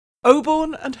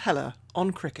Oborne and Heller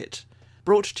on cricket,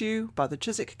 brought to you by the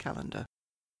Chiswick Calendar.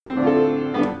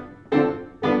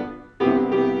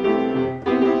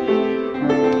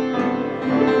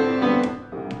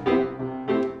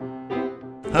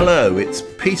 Hello, it's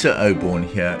Peter Oborne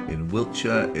here in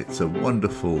Wiltshire. It's a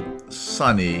wonderful,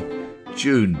 sunny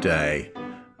June day,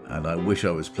 and I wish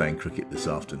I was playing cricket this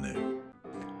afternoon.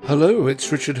 Hello,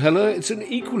 it's Richard Heller. It's an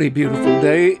equally beautiful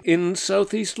day in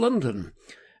southeast London,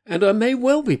 and I may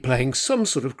well be playing some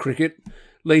sort of cricket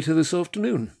later this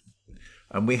afternoon.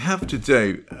 And we have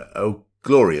today a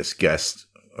glorious guest,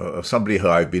 somebody who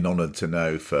I've been honoured to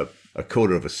know for a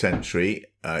quarter of a century.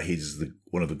 He's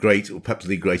one of the great, or perhaps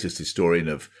the greatest historian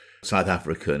of South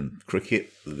African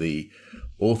cricket, the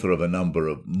author of a number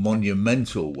of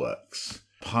monumental works,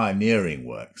 pioneering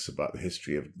works about the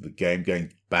history of the game,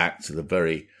 going back to the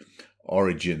very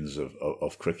origins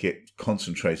of cricket,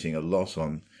 concentrating a lot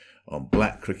on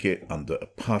black cricket under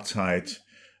apartheid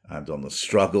and on the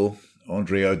struggle.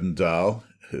 Andre Odendaal,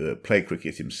 who played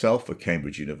cricket himself for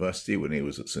Cambridge University when he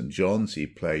was at St John's. He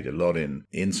played a lot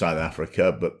in South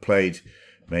Africa, but played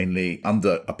mainly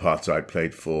under apartheid,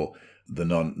 played for the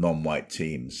non-white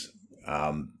teams.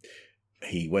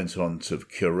 He went on to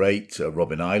curate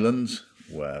Robben Island,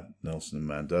 where Nelson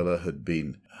Mandela had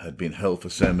been held for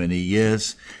so many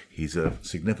years. He's a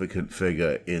significant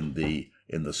figure in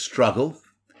the struggle.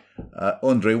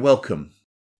 Andre, welcome.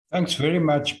 Thanks very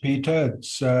much, Peter.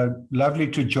 It's lovely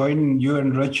to join you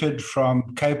and Richard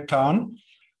from Cape Town.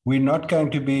 We're not going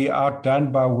to be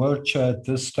outdone by Wiltshire at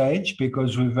this stage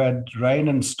because we've had rain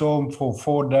and storm for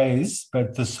 4 days,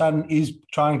 but the sun is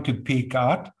trying to peek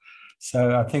out.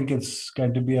 So I think it's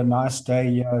going to be a nice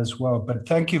day here as well. But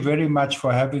thank you very much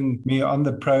for having me on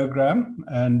the program.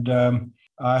 And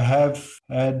I have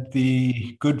had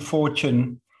the good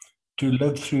fortune to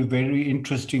live through very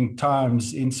interesting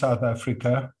times in South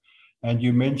Africa. And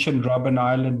you mentioned Robben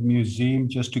Island Museum,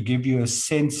 just to give you a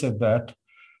sense of that.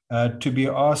 To be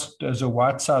asked as a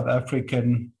white South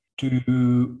African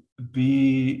to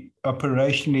be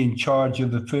operationally in charge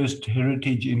of the first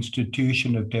heritage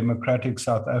institution of democratic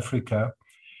South Africa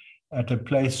at a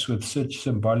place with such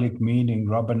symbolic meaning,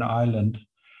 Robben Island.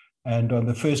 And on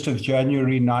the 1st of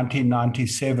January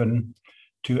 1997,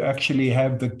 to actually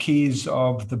have the keys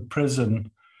of the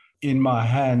prison in my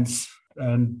hands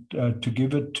and to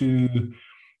give it to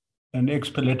an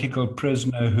ex-political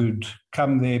prisoner who'd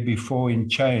come there before in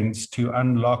chains to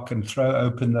unlock and throw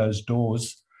open those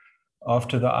doors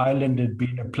after the island had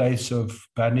been a place of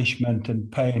banishment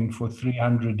and pain for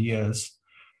 300 years.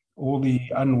 All the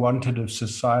unwanted of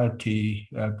society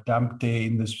dumped there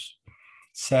in this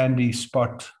sandy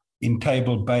spot in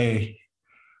Table Bay,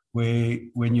 where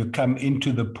when you come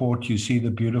into the port, you see the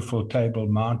beautiful Table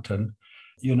Mountain.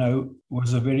 You know,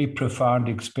 was a very profound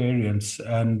experience.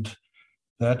 And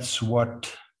that's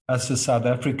what us as South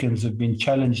Africans have been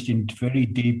challenged in very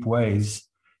deep ways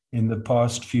in the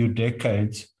past few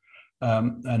decades.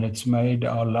 And it's made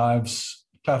our lives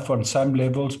tough on some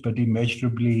levels, but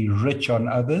immeasurably rich on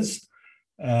others.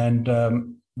 And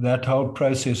that whole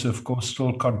process, of course,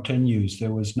 still continues.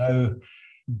 There was no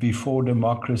before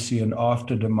democracy and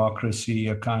after democracy,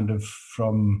 a kind of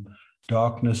from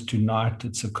darkness to night.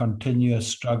 It's a continuous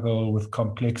struggle with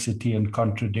complexity and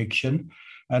contradiction,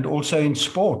 and also in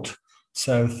sport.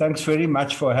 So thanks very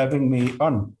much for having me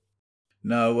on.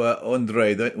 Now,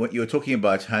 Andre, what you were talking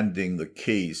about handing the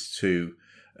keys to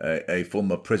a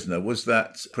former prisoner, was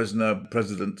that prisoner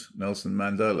President Nelson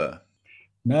Mandela?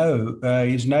 No,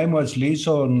 his name was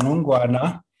Liso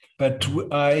Ngqungwana, but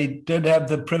I did have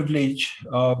the privilege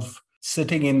of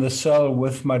sitting in the cell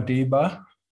with Madiba,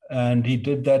 and he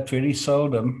did that very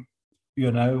seldom.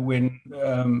 You know, when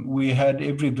we had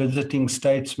every visiting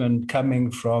statesman coming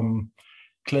from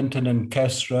Clinton and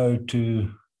Castro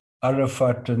to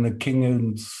Arafat and the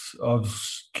kings of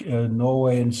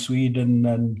Norway and Sweden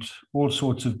and all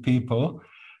sorts of people,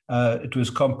 it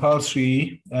was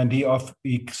compulsory, and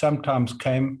he sometimes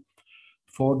came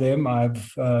for them.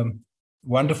 I've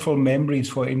wonderful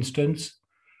memories, for instance,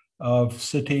 of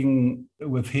sitting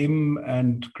with him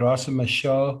and Graça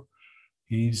Machel,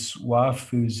 his wife,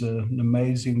 who's an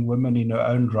amazing woman in her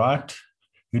own right,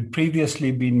 who'd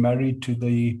previously been married to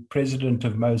the president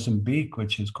of Mozambique,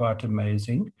 which is quite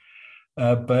amazing.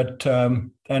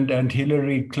 And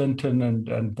Hillary Clinton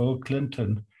and Bill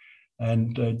Clinton,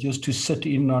 and just to sit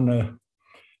in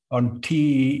on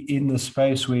tea in the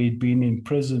space where he'd been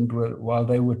imprisoned while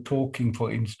they were talking,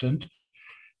 for instance,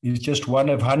 is just one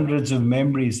of hundreds of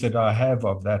memories that I have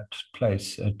of that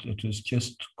place. It was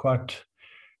just quite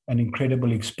an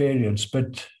incredible experience.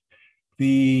 But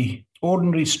the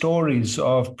ordinary stories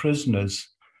of prisoners,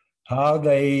 how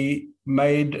they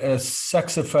made a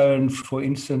saxophone, for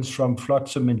instance, from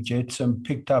Flotsam and Jetsam,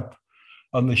 picked up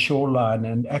on the shoreline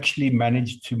and actually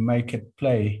managed to make it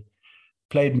played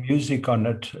music on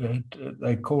it.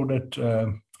 They called it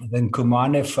the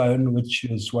Nkumane phone, which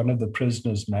is one of the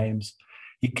prisoner's names.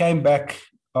 He came back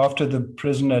after the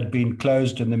prison had been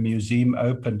closed and the museum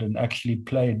opened and actually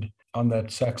played on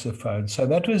that saxophone. So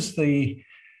that was the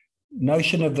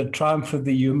notion of the triumph of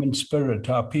the human spirit,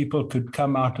 how people could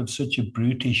come out of such a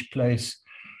brutish place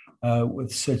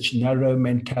with such narrow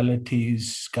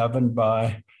mentalities governed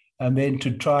by, and then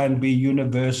to try and be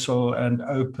universal and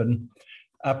open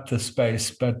up the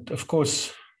space. But of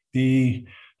course, the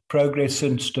progress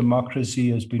since democracy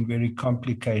has been very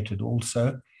complicated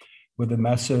also, with the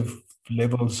massive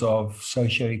levels of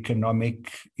socioeconomic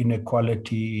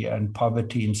inequality and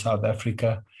poverty in South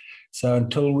Africa. So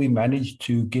until we manage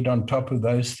to get on top of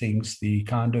those things, the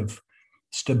kind of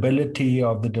stability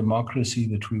of the democracy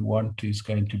that we want is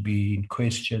going to be in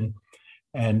question.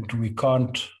 And we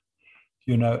can't,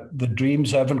 the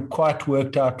dreams haven't quite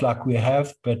worked out like we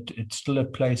have, but it's still a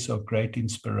place of great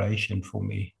inspiration for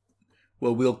me.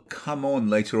 Well, we'll come on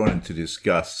later on to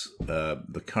discuss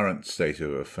the current state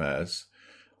of affairs.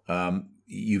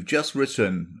 You've just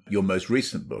written your most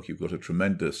recent book. You've got a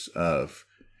tremendous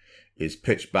is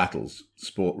Pitched Battles,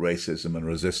 Sport, Racism and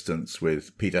Resistance,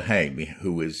 with Peter Hain,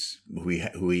 who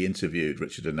he interviewed,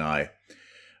 Richard and I,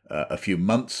 a few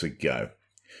months ago.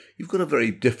 You've got a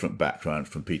very different background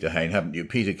from Peter Hain, haven't you?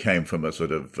 Peter came from a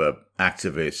sort of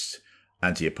activist,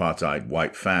 anti-apartheid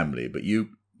white family, but you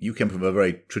came from a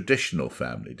very traditional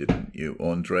family, didn't you,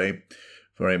 Andre?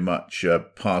 Very much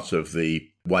part of the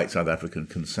white South African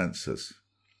consensus.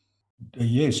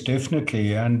 Yes,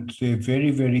 definitely. And there are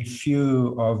very, very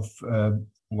few of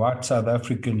white South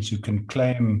Africans who can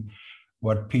claim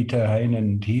what Peter Hain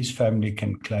and his family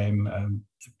can claim.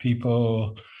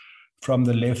 People from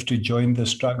the left who joined the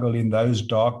struggle in those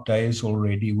dark days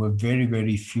already were very,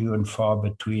 very few and far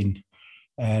between.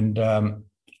 And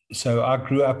so I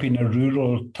grew up in a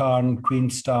rural town,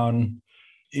 Queenstown,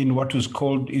 in what is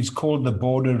called the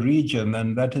border region.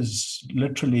 And that is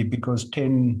literally because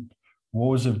 10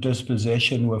 wars of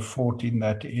dispossession were fought in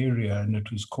that area, and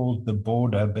it was called the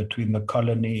border between the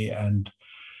colony and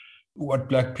what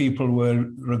Black people were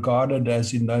regarded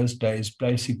as in those days,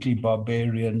 basically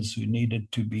barbarians who needed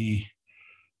to be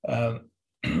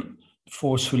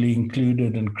forcefully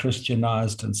included and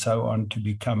Christianized and so on to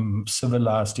become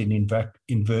civilized in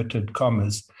inverted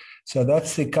commas. So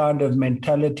that's the kind of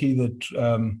mentality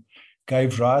that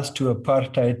gave rise to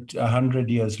apartheid 100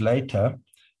 years later.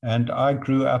 And I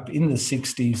grew up in the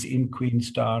 60s in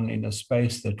Queenstown in a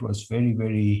space that was very,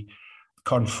 very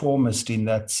conformist in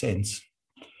that sense.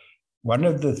 One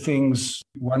of the things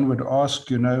one would ask,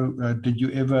 did you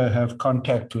ever have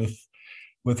contact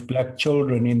with Black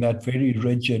children in that very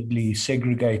rigidly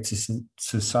segregated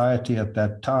society at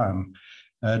that time?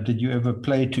 Did you ever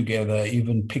play together,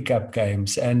 even pick up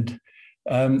games? And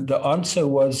the answer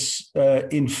was,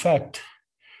 in fact,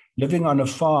 living on a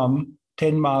farm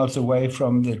 10 miles away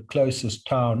from the closest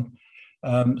town,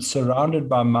 surrounded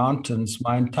by mountains,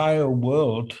 my entire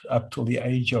world up till the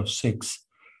age of 6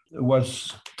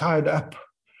 was tied up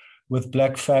with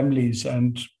Black families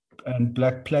and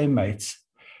Black playmates,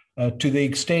 to the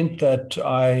extent that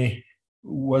I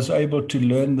was able to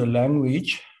learn the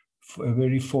language,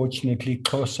 very fortunately,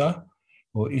 Xhosa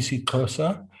or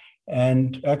isiXhosa.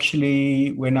 And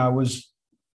actually, when I was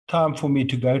time for me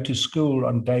to go to school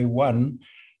on day 1,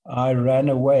 I ran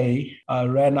away. I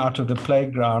ran out of the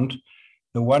playground,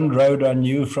 the one road I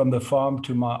knew from the farm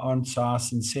to my aunt's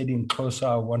house, and said in Xhosa,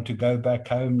 I want to go back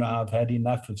home now. I've had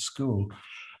enough of school,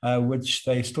 which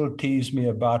they still tease me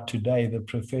about today, the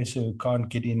professor who can't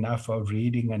get enough of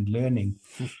reading and learning.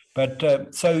 But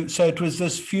so it was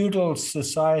this feudal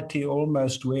society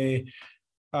almost where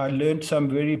I learned some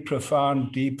very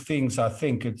profound, deep things. I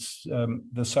think it's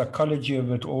the psychology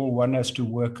of it all one has to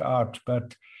work out,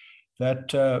 but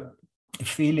that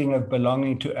feeling of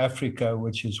belonging to Africa,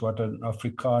 which is what an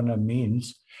Afrikaner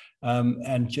means,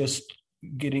 and just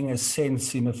getting a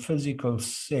sense, in a physical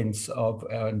sense of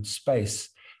space,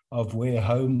 of where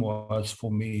home was for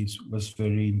me was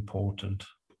very important.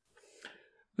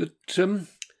 But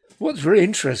what's very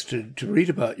interesting to read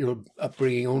about your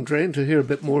upbringing, Andre, and to hear a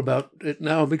bit more about it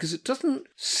now, because it doesn't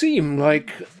seem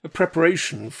like a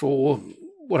preparation for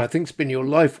what I think has been your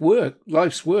life's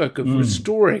work of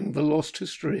restoring the lost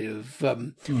history of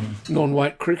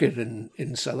non-white cricket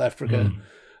in South Africa.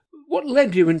 What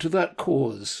led you into that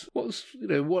cause? What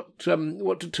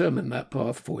determined that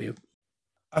path for you?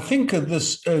 I think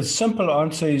this simple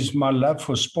answer is my love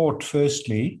for sport,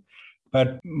 firstly,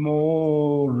 But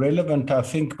more relevant, I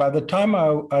think, by the time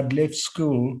I'd left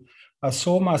school, I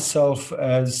saw myself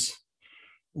as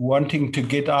wanting to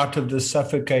get out of the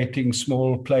suffocating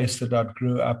small place that I'd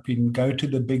grew up in, go to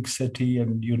the big city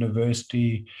and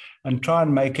university, and try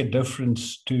and make a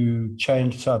difference to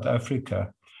change South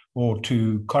Africa or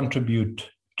to contribute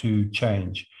to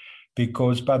change.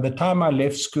 Because by the time I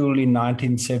left school in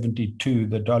 1972,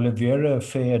 the D'Oliveira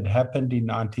affair had happened in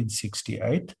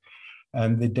 1968,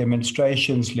 and the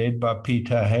demonstrations led by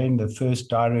Peter Hain, the first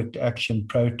direct action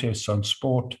protests on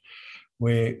sport,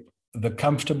 where the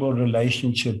comfortable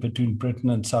relationship between Britain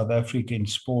and South Africa in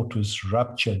sport was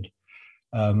ruptured.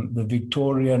 The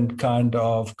Victorian kind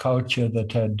of culture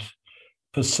that had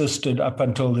persisted up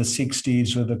until the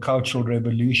 60s, with the Cultural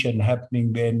Revolution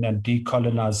happening then and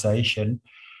decolonization,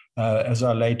 as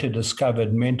I later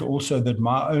discovered, meant also that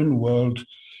my own world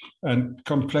and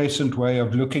complacent way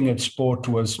of looking at sport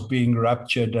was being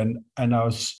ruptured, and I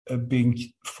was being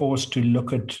forced to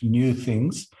look at new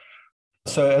things.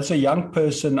 So as a young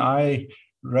person, I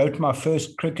wrote my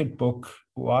first cricket book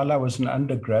while I was an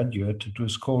undergraduate. It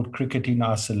was called Cricket in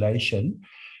Isolation,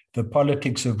 The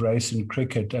Politics of Race in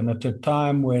Cricket. And at a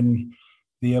time when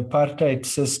the apartheid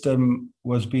system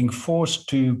was being forced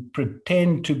to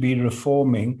pretend to be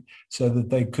reforming so that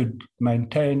they could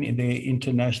maintain their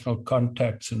international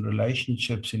contacts and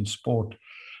relationships in sport,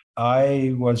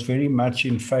 I was very much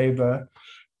in favor,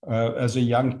 as a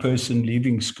young person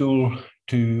leaving school,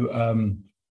 to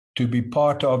be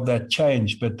part of that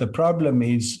change. But the problem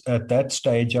is, at that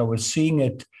stage, I was seeing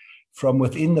it from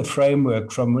within the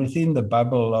framework, from within the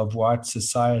bubble of white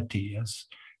society. As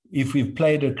if we've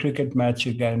played a cricket match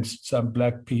against some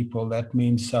black people, that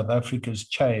means South Africa's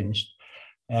changed.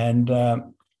 And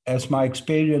as my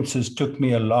experiences took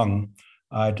me along,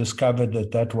 I discovered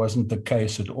that that wasn't the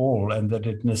case at all, and that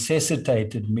it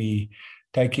necessitated me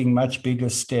taking much bigger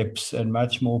steps and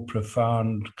much more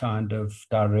profound kind of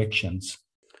directions.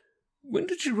 When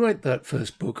did you write that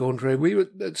first book, Andre? Were you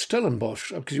at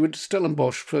Stellenbosch? Because you went to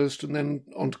Stellenbosch first and then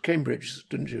on to Cambridge,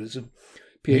 didn't you, as a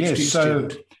PhD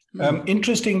student?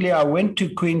 Interestingly, I went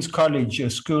to Queen's College, a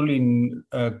school in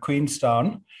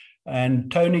Queenstown,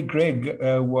 and Tony Gregg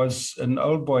was an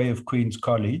old boy of Queen's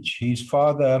College. His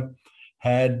father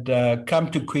had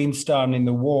come to Queenstown in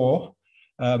the war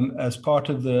as part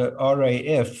of the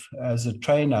RAF as a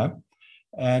trainer,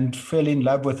 and fell in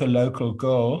love with a local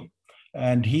girl.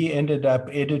 And he ended up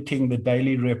editing the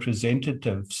Daily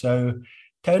Representative. So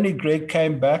Tony Gregg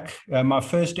came back. My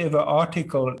first ever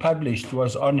article published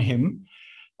was on him.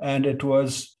 And it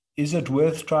was, is it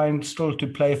worth trying still to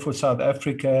play for South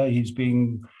Africa? He's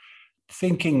been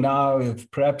thinking now if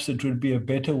perhaps it would be a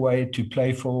better way to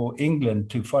play for England,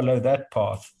 to follow that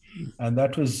path. And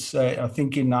that was, I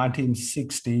think, in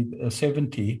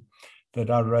 1970 that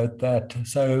I wrote that.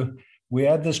 So we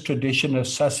had this tradition of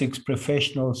Sussex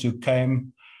professionals who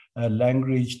came,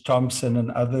 Langridge, Thompson,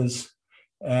 and others.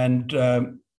 And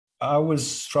I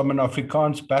was from an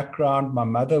Afrikaans background. My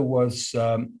mother was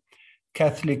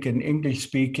Catholic and English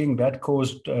speaking. That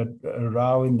caused a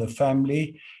row in the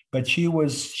family. But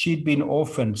she'd been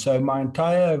orphaned. So my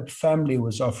entire family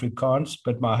was Afrikaans,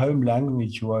 but my home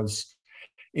language was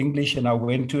English. And I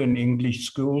went to an English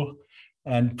school,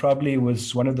 and probably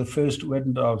was one of the first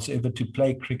Wendals ever to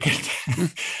play cricket.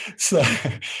 So,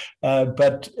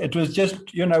 but it was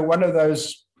just, one of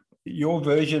those, your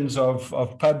versions of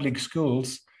public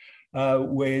schools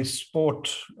where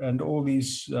sport and all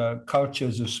these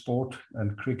cultures of sport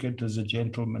and cricket as a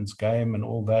gentleman's game and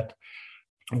all that,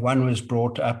 one was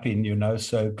brought up in,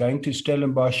 So going to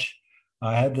Stellenbosch,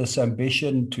 I had this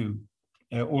ambition to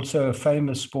also a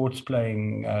famous sports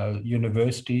playing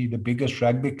university, the biggest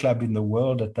rugby club in the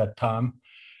world at that time.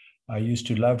 I used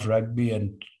to love rugby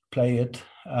and play it,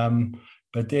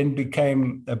 but then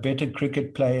became a better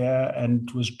cricket player and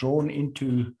was drawn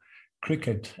into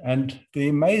cricket. And the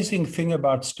amazing thing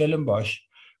about Stellenbosch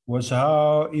was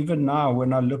how, even now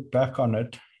when I look back on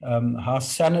it, how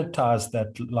sanitized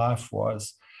that life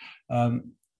was.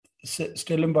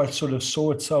 Stellenbosch sort of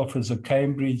saw itself as a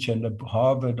Cambridge and a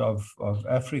Harvard of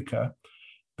Africa,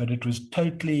 but it was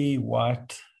totally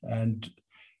white. And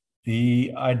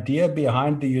the idea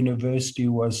behind the university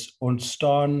was ons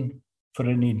staan vir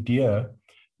 'n idee.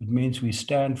 It means we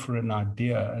stand for an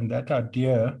idea. And that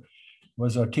idea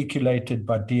was articulated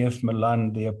by D.F.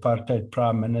 Malan, the apartheid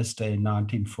prime minister, in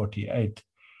 1948.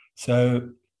 So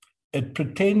it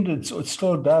pretended, it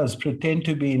still does, pretend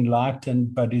to be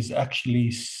enlightened, but is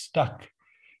actually stuck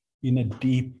in a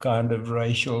deep kind of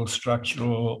racial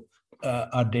structural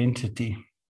identity.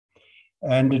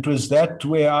 And it was that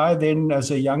where I then, as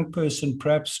a young person,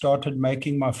 perhaps started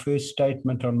making my first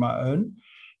statement on my own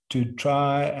to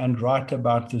try and write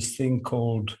about this thing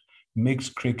called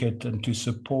mixed cricket and to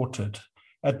support it.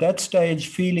 At that stage,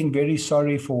 feeling very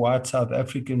sorry for white South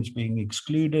Africans being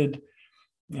excluded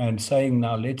and saying,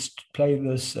 now let's play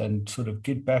this and sort of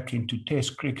get back into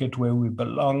Test cricket where we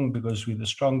belong because we're the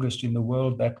strongest in the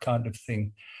world, that kind of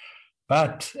thing.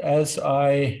 But as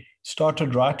I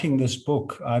started writing this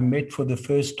book, I met for the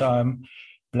first time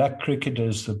black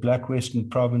cricketers, the Black Western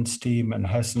Province team, and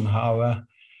Hassan Hawa,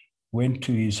 went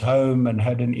to his home and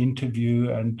had an interview.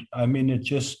 And I mean, it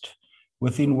just,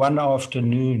 within one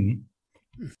afternoon,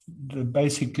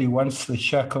 basically once the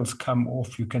shackles come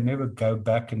off, you can never go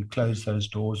back and close those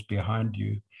doors behind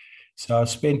you. So I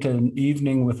spent an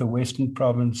evening with the Western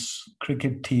Province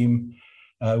cricket team.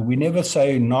 We never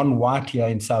say non-white here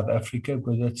in South Africa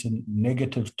because that's a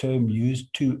negative term used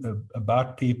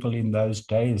about people in those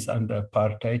days under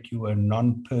apartheid. You were a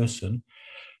non-person.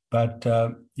 But,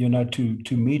 to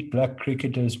meet black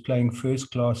cricketers playing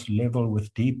first-class level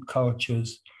with deep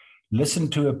cultures, listen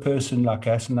to a person like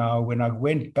Hassan Hawa. When I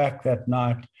went back that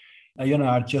night,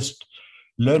 I just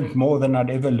learned more than I'd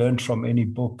ever learned from any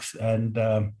books. And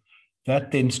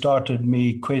that then started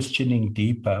me questioning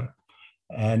deeper.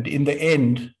 And in the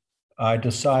end, I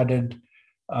decided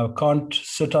I can't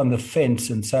sit on the fence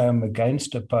and say I'm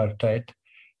against apartheid.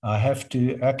 I have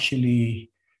to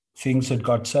actually, things had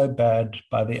got so bad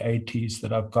by the 80s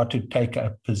that I've got to take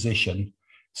a position.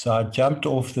 So I jumped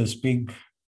off this big,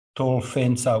 tall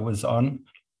fence I was on,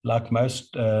 like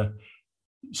most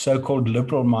so-called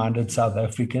liberal-minded South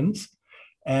Africans,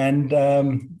 and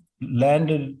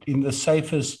landed in the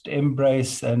safest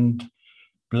embrace and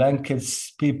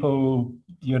blankets. People,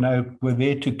 were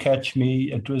there to catch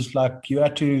me. It was like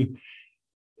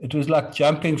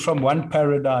jumping from one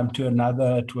paradigm to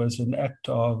another. It was an act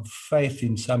of faith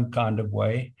in some kind of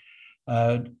way.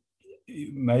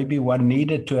 Maybe one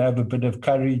needed to have a bit of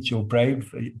courage or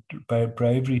bravery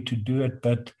to do it,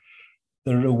 but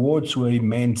the rewards were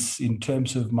immense in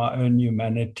terms of my own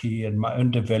humanity and my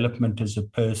own development as a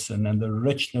person and the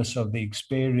richness of the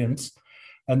experience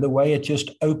and the way it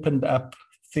just opened up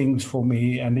things for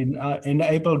me and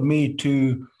enabled me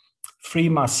to free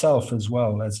myself as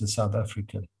well as a South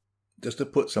African. Just to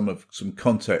put some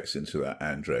context into that,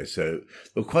 Andre, so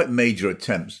there were quite major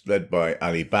attempts led by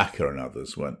Ali Bakr and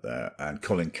others, weren't there, and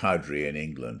Colin Cowdrey in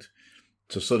England,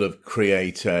 to sort of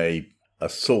create a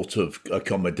sort of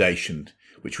accommodation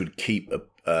which would keep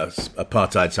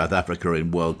apartheid South Africa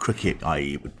in world cricket,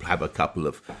 i.e. would have a couple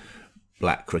of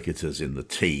black cricketers in the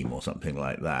team or something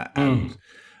like that.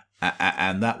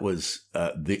 And that was,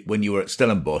 when you were at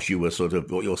Stellenbosch, you were sort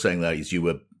of, what you're saying there is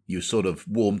you sort of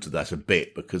warmed to that a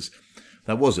bit because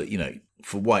that was it,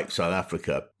 for white South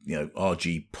Africa,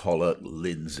 R.G. Pollock,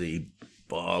 Lindsay,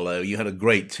 Barlow, you had a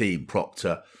great team,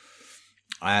 Proctor.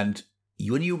 And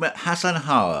when you met Hassan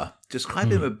Hawa,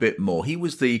 describe him a bit more. He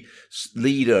was the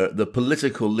leader, the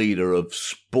political leader of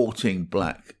sporting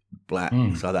black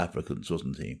South Africans,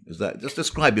 wasn't he? Just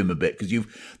describe him a bit, because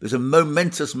there's a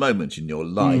momentous moment in your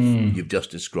life you've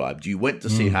just described. You went to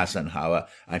see Hassan Hawa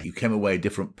and you came away a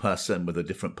different person with a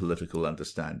different political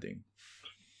understanding.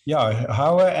 Yeah,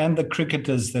 Hawa and the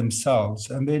cricketers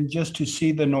themselves, and then just to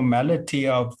see the normality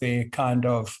of their kind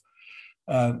of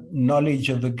knowledge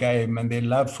of the game and their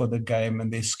love for the game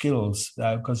and their skills,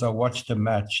 because I watched a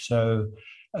match. So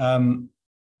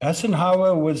Hassan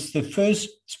Hawa was the first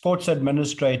sports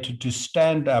administrator to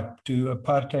stand up to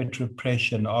apartheid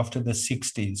repression after the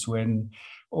 60s, when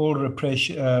all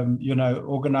repression,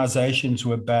 organizations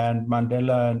were banned.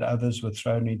 Mandela and others were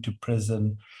thrown into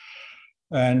prison.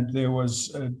 And there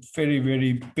was a very,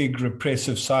 very big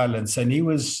repressive silence. And he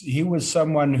was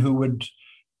someone who would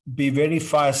be very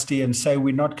feisty and say,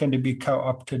 we're not going to be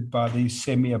co-opted by these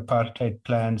semi-apartheid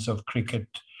plans of cricket.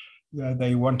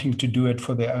 They're wanting to do it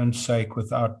for their own sake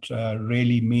without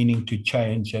really meaning to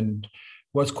change, and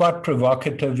was quite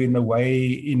provocative in the way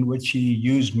in which he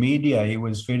used media. He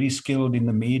was very skilled in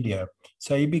the media.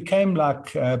 So he became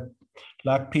like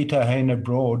Peter Heine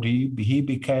Broad. He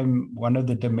became one of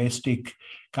the domestic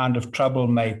kind of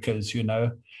troublemakers,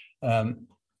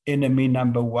 enemy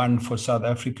number one for South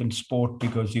African sport,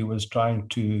 because he was trying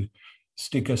to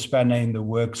stick a spanner in the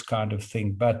works kind of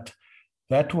thing. But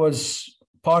that was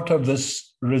part of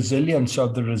this resilience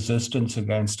of the resistance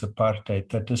against apartheid,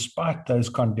 that despite those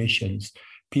conditions,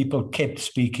 people kept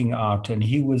speaking out, and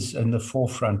he was in the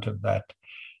forefront of that.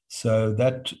 So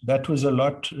that was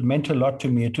meant a lot to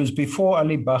me. It was before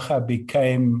Ali Bakr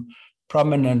became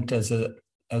prominent as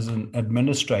an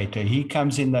administrator. He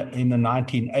comes in the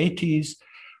 1980s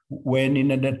when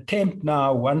in an attempt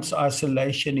now, once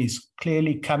isolation is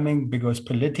clearly coming because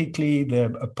politically the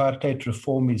apartheid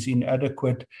reform is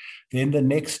inadequate, then the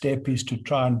next step is to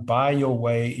try and buy your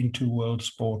way into world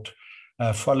sport.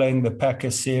 Following the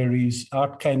Packer series,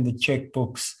 out came the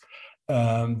checkbooks.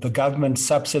 The government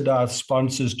subsidized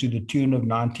sponsors to the tune of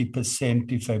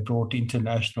 90% if they brought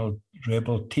international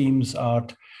rebel teams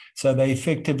out. So they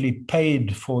effectively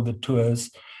paid for the tours,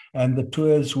 and the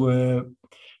tours were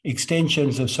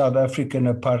extensions of South African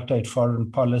apartheid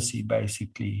foreign policy,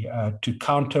 basically, to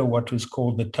counter what was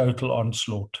called the total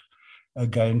onslaught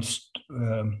against,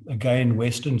 again,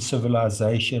 Western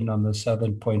civilization on the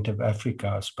southern point of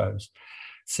Africa, I suppose.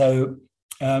 So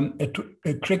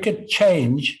a cricket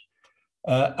change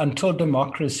until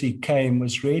democracy came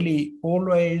was really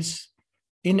always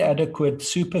inadequate,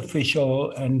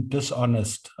 superficial, and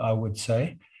dishonest, I would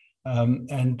say.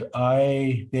 And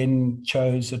I then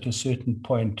chose at a certain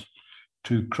point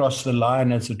to cross the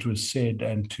line, as it was said,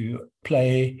 and to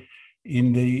play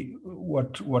in the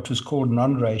what was called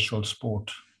non-racial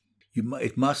sport.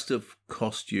 It must have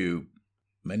cost you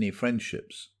many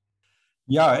friendships.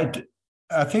 Yeah,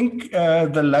 I think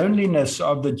the loneliness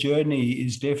of the journey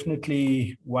is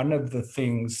definitely one of the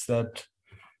things that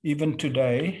even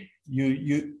today,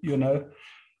 you know,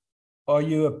 are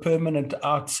you a permanent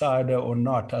outsider or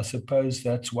not? I suppose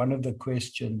that's one of the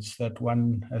questions that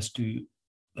one has to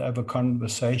have a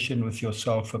conversation with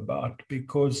yourself about,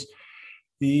 because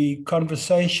the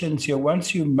conversations here,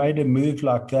 once you made a move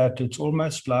like that, it's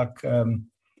almost like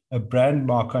a brand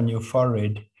mark on your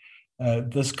forehead.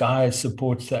 This guy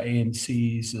supports the ANC,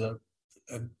 he's a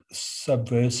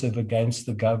subversive against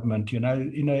the government. You know,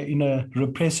 in a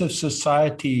repressive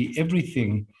society,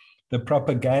 everything, the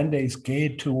propaganda is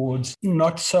geared towards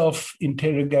not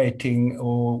self-interrogating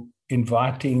or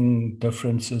inviting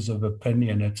differences of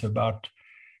opinion. It's about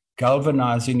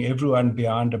galvanizing everyone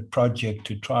behind a project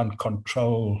to try and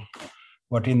control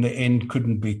what in the end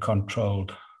couldn't be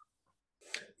controlled.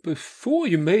 Before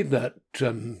you made that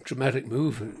dramatic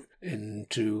move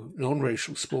into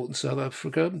non-racial sport in South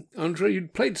Africa, Andre,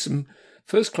 you'd played some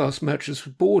first-class matches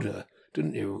for Border,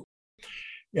 didn't you?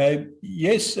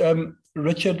 Yes,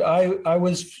 Richard, I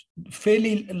was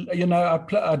fairly,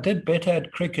 I did better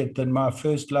at cricket than my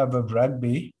first love of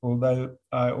rugby, although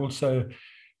I also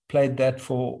played that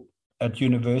at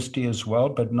university as well,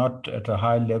 but not at a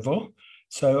high level.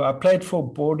 So I played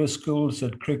for Border schools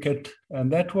at cricket, and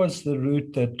that was the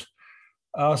route that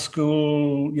our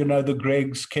school, the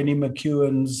Greggs, Kenny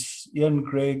McEwen's, Ian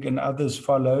Gregg, and others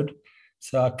followed.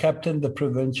 So I captained the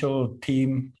provincial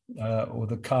team or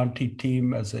the county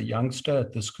team as a youngster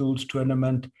at the schools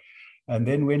tournament, and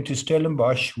then went to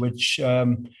Stellenbosch, which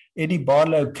Eddie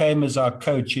Barlow came as our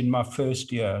coach in my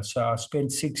first year. So I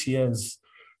spent 6 years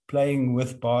playing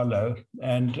with Barlow,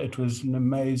 and it was an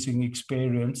amazing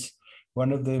experience.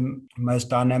 One of the most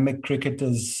dynamic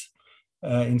cricketers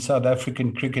in South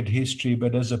African cricket history,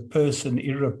 but as a person,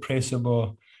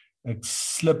 irrepressible, a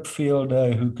slip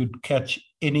fielder who could catch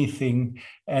anything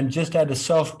and just had a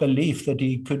self-belief that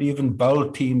he could even bowl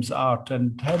teams out,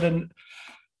 and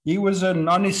he was a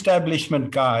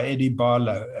non-establishment guy, Eddie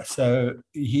Barlow. So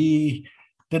he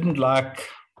didn't like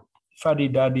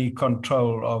fuddy-duddy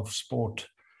control of sport.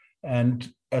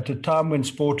 And at a time when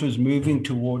sport was moving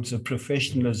towards a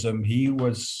professionalism, he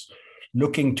was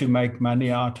looking to make money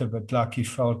out of it like he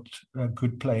felt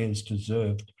good players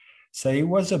deserved. So he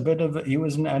was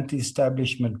an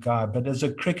anti-establishment guy, but as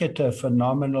a cricketer,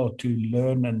 phenomenal to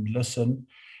learn and listen.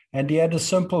 And he had a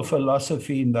simple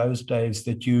philosophy in those days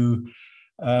that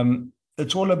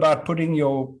it's all about putting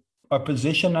your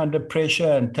opposition under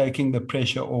pressure and taking the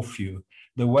pressure off you.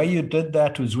 The way you did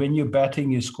that was when you're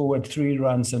batting, you scored 3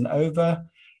 runs and over,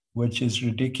 which is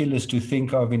ridiculous to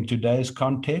think of in today's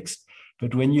context.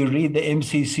 But when you read the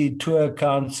MCC tour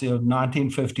accounts of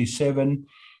 1957,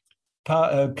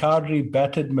 Cowdrey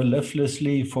batted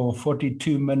mellifluously for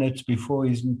 42 minutes before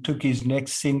he took his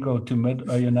next single to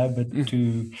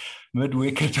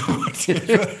mid-wicket or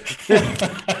whatever.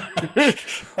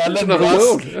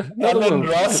 Alan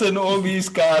Ross and all these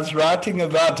guys writing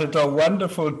about it are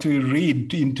wonderful to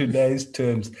read in today's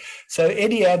terms. So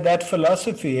Eddie had that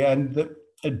philosophy, and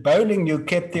at bowling, you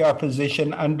kept the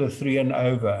opposition under 3 and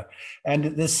over.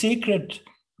 And the secret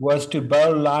was to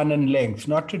bowl line and length,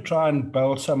 not to try and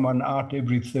bowl someone out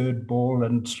every third ball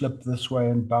and slip this way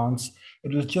and bounce.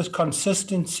 It was just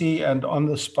consistency and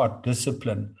on-the-spot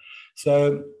discipline.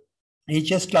 So he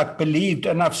just believed,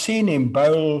 and I've seen him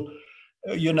bowl,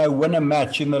 win a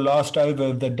match in the last over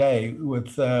of the day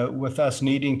with us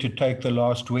needing to take the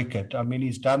last wicket. I mean,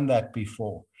 he's done that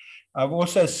before. I've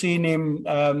also seen him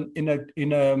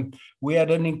we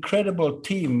had an incredible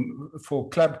team for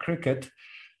club cricket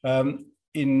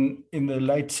in the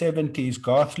late 70s.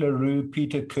 Garth LaRue,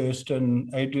 Peter Kirsten,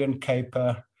 Adrian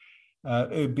Caper.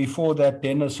 Before that,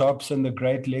 Dennis Hobson, the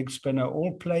great leg spinner,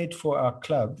 all played for our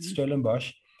club,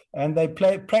 Stellenbosch, and they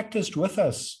practiced with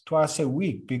us twice a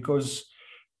week because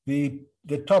the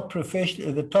top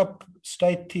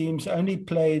state teams only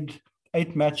played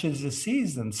 8 matches a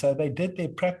season, so they did their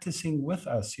practicing with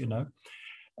us,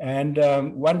 And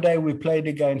one day we played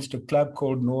against a club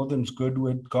called Northerns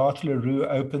Goodwood. Garth LaRue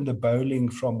opened the bowling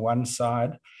from one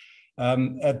side.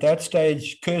 At that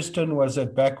stage, Kirsten was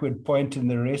at backward point and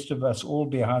the rest of us all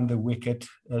behind the wicket.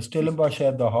 Stellenbosch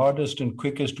had the hardest and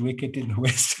quickest wicket in the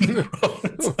Western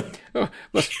Province.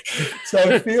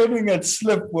 So fielding at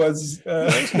slip was...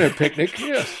 That's no picnic,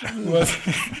 yes.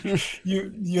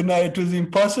 It was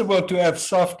impossible to have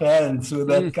soft hands with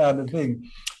that kind of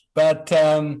thing. But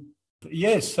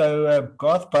yes, so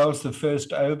Garth bowls the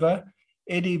first over.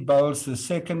 Eddie bowls the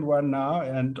second one now,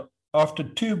 and after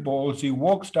 2 balls, he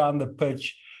walks down the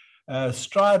pitch,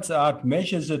 strides out,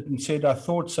 measures it, and said, "I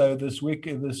thought so. This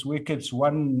wicket's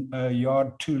 1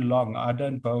 yard too long. I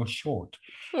don't bowl short."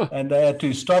 And they had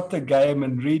to stop the game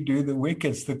and redo the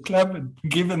wickets. The club had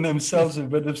given themselves a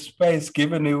bit of space,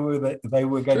 given who they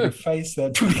were going to face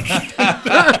that week.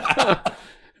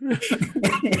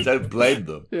 Don't blame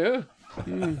them. Yeah.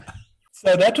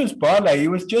 So that was Barlow. He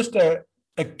was just a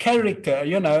character,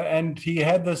 and he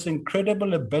had this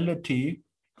incredible ability.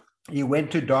 He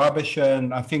went to Derbyshire,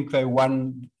 and I think they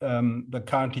won the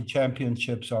county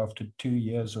championships after 2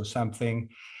 years or something.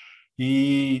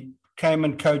 He came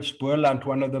and coached Boerland,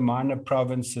 one of the minor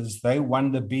provinces. They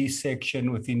won the B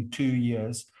section within 2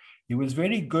 years. He was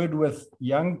very good with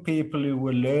young people who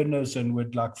were learners and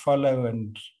would follow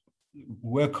and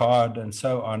work hard and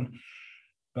so on.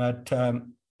 But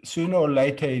sooner or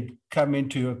later, he'd come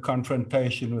into a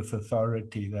confrontation with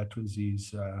authority. That was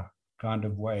his kind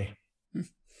of way.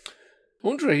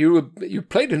 Andre, you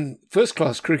played in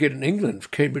first-class cricket in England for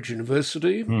Cambridge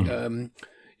University.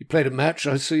 You played a match,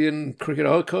 I see, in Cricket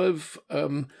Archive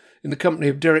in the company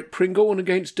of Derek Pringle and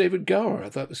against David Gower.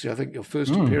 That was, I think, your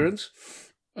first appearance.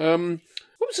 What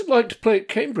was it like to play at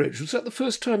Cambridge? Was that the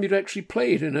first time you'd actually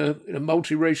played in a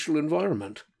multiracial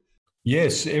environment?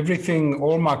 Yes,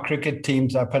 all my cricket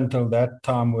teams up until that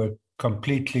time were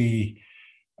completely,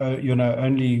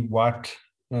 only white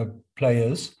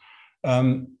players.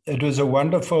 It was a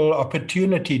wonderful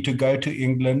opportunity to go to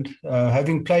England,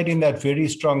 having played in that very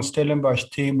strong Stellenbosch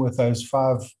team with those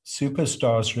 5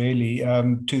 superstars, really,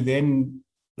 to then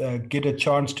get a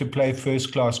chance to play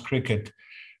first-class cricket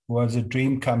was a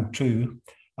dream come true.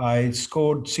 I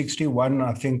scored 61,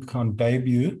 I think, on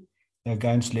debut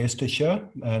against Leicestershire.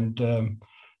 And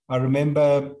I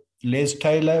remember Les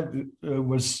Taylor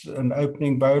was an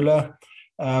opening bowler,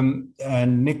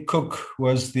 and Nick Cook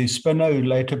was the spinner who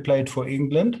later played for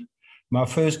England. My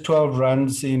first 12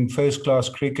 runs in first-class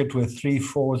cricket were 3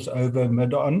 fours over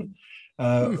mid-on,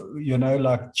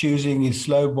 like choosing his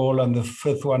slow ball on the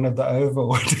 5th one of the over,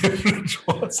 whatever it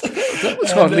was. That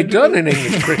was hardly done in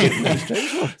English cricket in those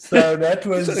days. So that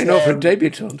was not for a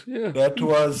debutant. Yeah. That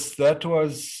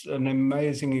was an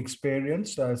amazing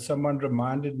experience. Someone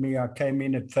reminded me I came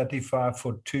in at 35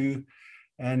 for 2,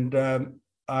 and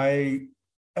I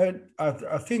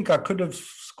think I could have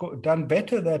done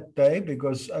better that day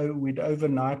because we'd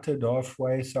overnighted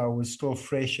halfway, so I was still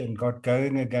fresh and got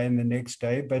going again the next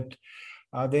day. But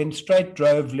I then straight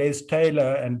drove Les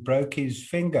Taylor and broke his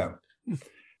finger.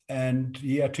 And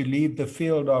he had to leave the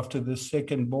field after the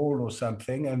second ball or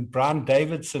something. And Brian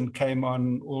Davidson came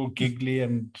on all giggly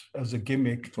and as a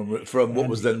gimmick. From what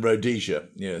was then Rhodesia,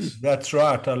 yes. That's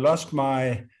right. I lost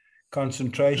my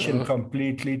concentration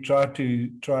completely, tried to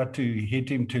hit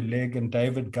him to leg, and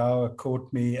David Gower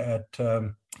caught me at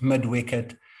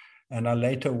mid-wicket, and I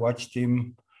later watched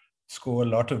him score a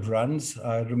lot of runs.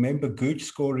 I remember Gooch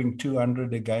scoring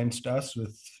 200 against us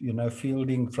with,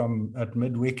 fielding from at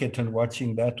mid-wicket, and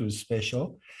watching that was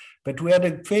special. But we had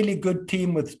a fairly good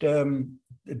team with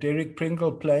Derek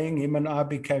Pringle playing. Him and I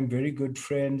became very good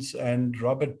friends, and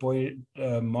Robert Boyd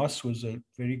Moss was a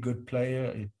very good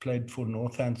player. He played for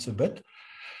Northants a bit.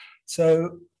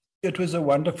 So it was a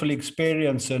wonderful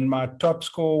experience, and my top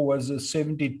score was a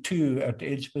 72 at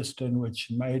Edgbaston, which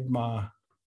made my,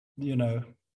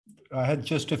 I had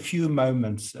just a few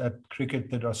moments at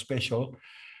cricket that are special,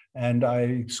 and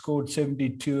I scored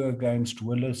 72 against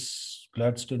Willis,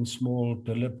 Gladstone Small,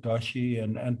 Dilip Doshi,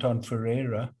 and Anton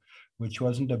Ferreira, which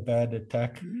wasn't a bad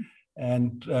attack,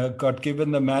 and got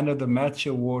given the Man of the Match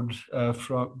award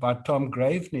by Tom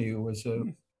Graveney, who was a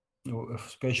or a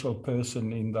special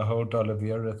person in the whole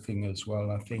D'Oliveira thing as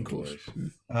well, I think. Of course.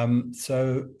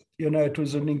 So, it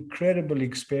was an incredible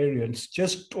experience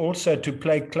just also to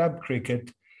play club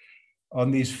cricket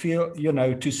on these field,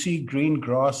 to see green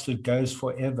grass that goes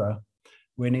forever.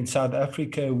 When in South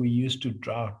Africa, we used to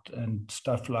drought and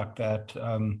stuff like that.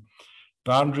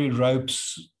 Boundary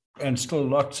ropes and still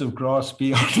lots of grass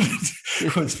beyond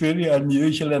it was very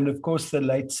unusual. And of course, the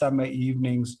late summer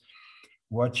evenings,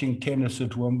 watching tennis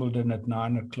at Wimbledon at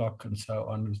 9:00 and so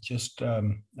on was just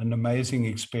an amazing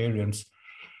experience.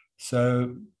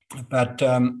 So, but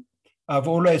I've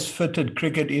always fitted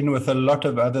cricket in with a lot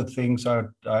of other things.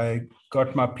 I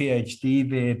got my PhD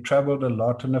there, traveled a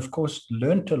lot, and of course,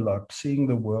 learned a lot, seeing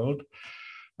the world,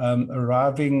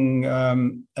 arriving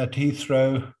at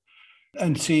Heathrow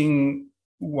and seeing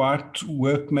white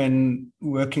workmen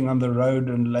working on the road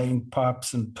and laying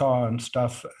pipes and tar and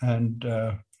stuff, and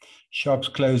shops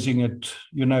closing at,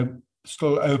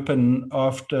 still open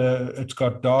after it's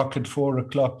got dark at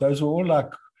 4:00. Those are all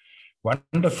like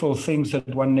wonderful things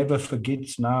that one never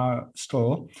forgets now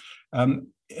still.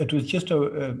 It was just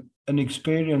an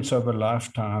experience of a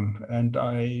lifetime. And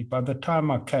by the time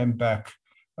I came back,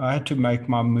 I had to make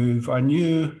my move. I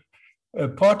knew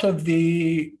part of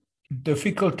the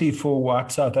difficulty for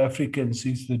white South Africans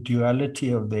is the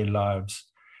duality of their lives.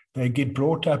 They get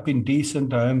brought up in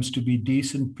decent homes to be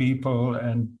decent people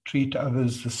and treat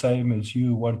others the same as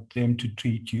you want them to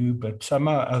treat you. But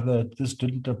somehow or other, this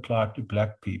didn't apply to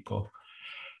Black people.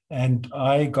 And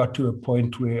I got to a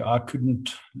point where I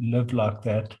couldn't live like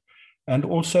that. And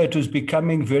also it was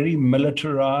becoming very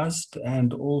militarized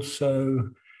and also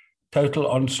total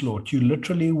onslaught. You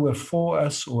literally were for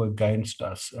us or against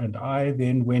us. And I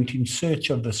then went in search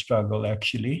of the struggle,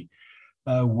 actually.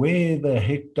 Where the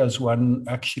heck does one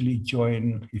actually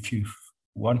join if you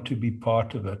want to be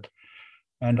part of it?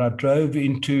 And I drove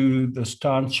into this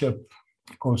township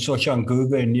called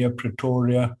Soshanguve near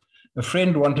Pretoria. A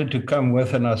friend wanted to come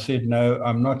with, and I said, no,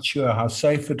 I'm not sure how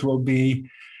safe it will be.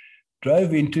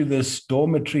 Drove into this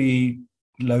dormitory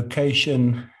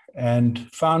location and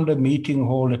found a meeting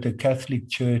hall at a Catholic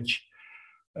church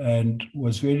and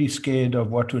was very scared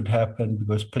of what would happen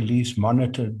because police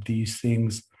monitored these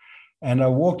things. And I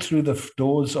walked through the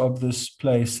doors of this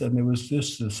place, and there was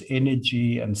this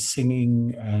energy and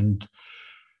singing and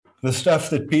the stuff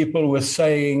that people were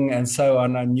saying and so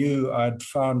on. I knew I'd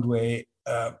found where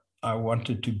I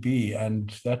wanted to be, and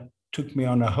that took me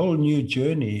on a whole new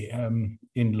journey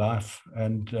in life.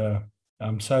 And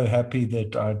I'm so happy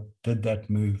that I did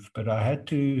that move, but I had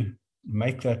to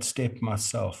make that step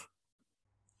myself.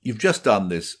 You've just done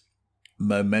this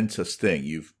momentous thing.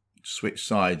 You've switched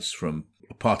sides from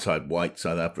apartheid white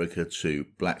South Africa to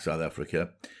Black South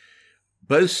Africa.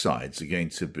 Both sides are going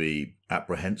to be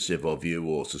apprehensive of you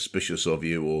or suspicious of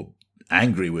you or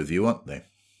angry with you, aren't they?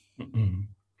 Mm-hmm.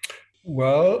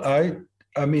 Well,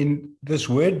 I mean, this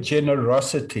word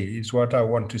generosity is what I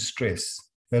want to stress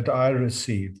that I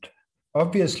received.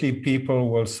 Obviously, people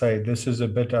will say this is a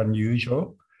bit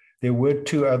unusual. There were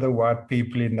 2 other white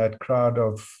people in that crowd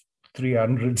of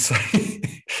 300, say.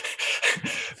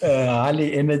 A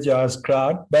highly energized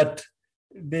crowd, but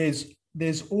there's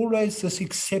always this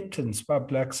acceptance by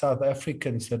Black South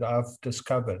Africans that I've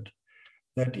discovered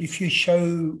that if you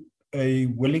show a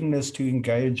willingness to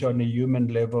engage on a human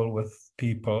level with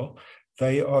people,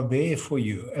 they are there for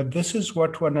you. And this is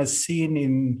what one has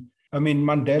seen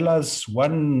Mandela's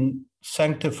one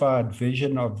sanctified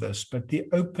vision of this, but the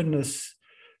openness,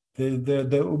 the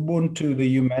Ubuntu, the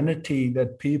humanity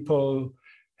that people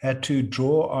had to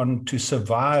draw on to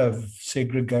survive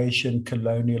segregation,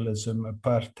 colonialism,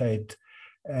 apartheid,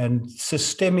 and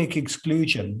systemic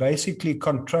exclusion, basically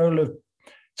control of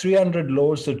 300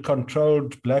 laws that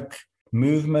controlled Black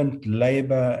movement,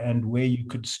 labor, and where you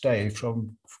could stay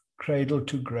from cradle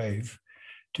to grave,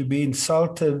 to be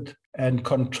insulted and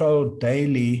controlled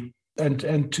daily,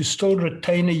 and to still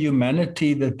retain a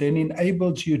humanity that then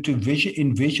enables you to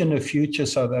envision a future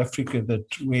South Africa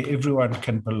where everyone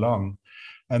can belong,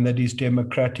 and that is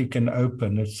democratic and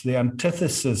open. It's the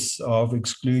antithesis of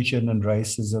exclusion and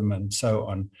racism and so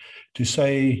on. To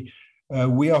say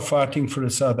we are fighting for a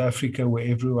South Africa where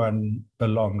everyone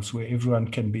belongs, where everyone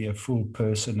can be a full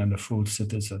person and a full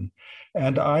citizen.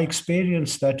 And I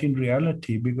experienced that in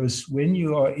reality, because when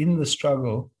you are in the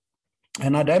struggle,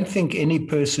 and I don't think any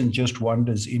person just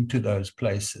wanders into those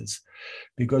places,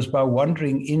 because by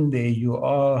wandering in there, you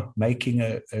are making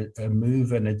a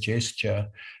move and a gesture,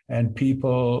 and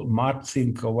people might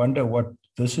think, I wonder what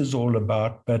this is all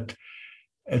about. But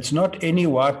it's not any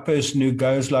white person who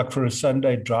goes like for a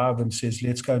Sunday drive and says,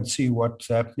 let's go and see what's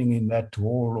happening in that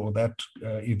hall or that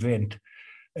event.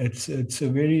 it's a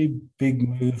very big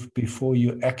move before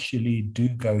you actually do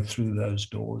go through those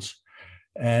doors.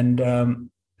 And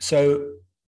so,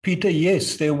 Peter,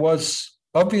 yes, there was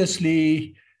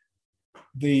obviously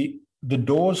the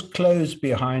doors closed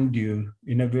behind you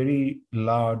in a very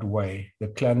loud way, the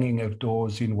clanging of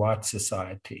doors in white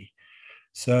society.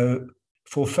 So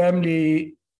for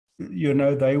family,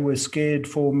 they were scared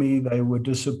for me. They were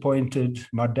disappointed.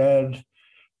 My dad,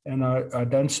 and I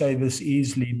don't say this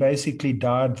easily, basically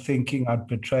died thinking I'd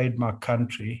betrayed my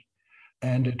country.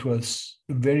 And it was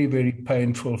very, very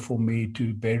painful for me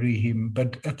to bury him.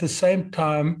 But at the same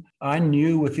time, I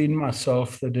knew within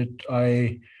myself that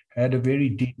I had a very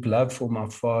deep love for my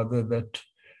father, that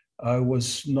I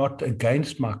was not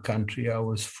against my country, I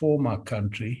was for my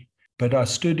country. But I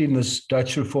stood in this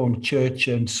Dutch Reformed church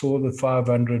and saw the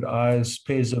 500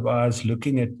 pairs of eyes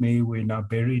looking at me when I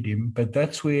buried him. But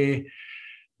that's where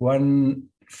one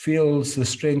feels the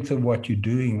strength of what you're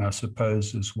doing, I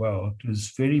suppose, as well. It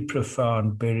was very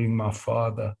profound burying my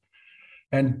father.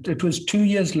 And it was 2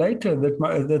 years later that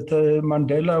the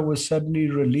Mandela was suddenly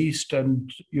released. And,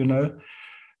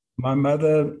 my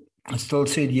mother still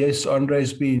said, yes,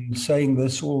 Andre's been saying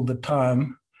this all the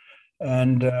time.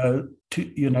 And,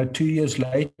 2 years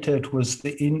later, it was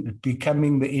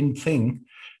becoming the in thing.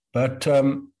 But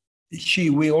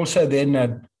we also then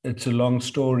had, it's a long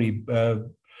story,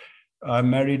 I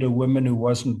married a woman who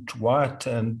wasn't white,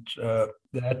 and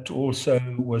that also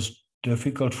was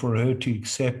difficult for her to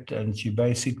accept. And she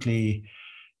basically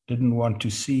didn't want to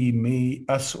see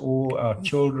us or our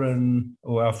children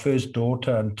or our first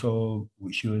daughter until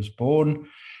she was born.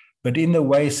 But in the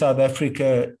way South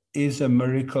Africa is a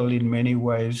miracle in many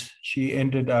ways, she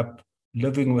ended up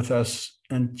living with us,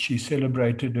 and she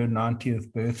celebrated her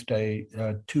 90th birthday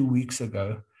 2 weeks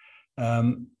ago.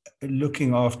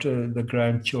 Looking after the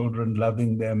grandchildren,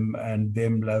 loving them, and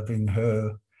them loving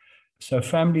her. So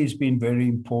family has been very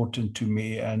important to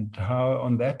me, and how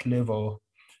on that level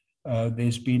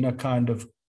there's been a kind of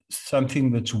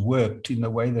something that's worked in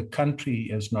the way the country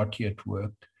has not yet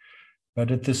worked. But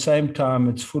at the same time,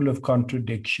 it's full of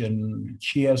contradiction.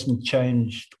 She hasn't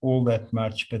changed all that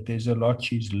much, but there's a lot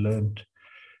she's learned.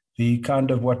 The kind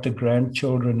of what the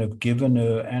grandchildren have given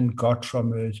her and got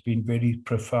from her has been very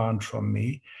profound from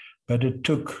me. But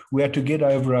we had to get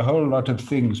over a whole lot of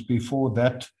things before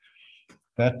that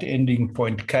ending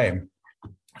point came.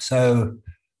 So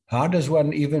how does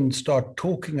one even start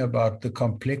talking about the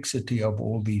complexity of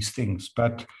all these things?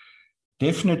 But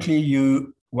definitely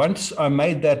once I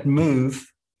made that move,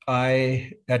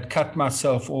 I had cut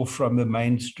myself off from the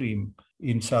mainstream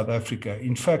in South Africa.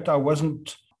 In fact, I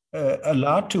wasn't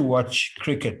allowed to watch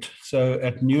cricket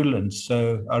at Newlands.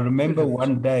 So I remember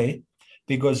one day,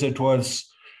 because it was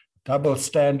double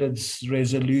standards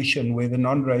resolution where the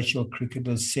non-racial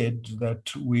cricketers said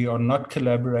that we are not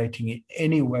collaborating in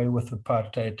any way with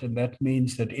apartheid, and that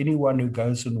means that anyone who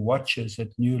goes and watches at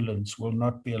Newlands will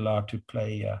not be allowed to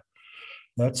play here.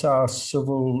 That's how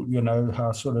civil,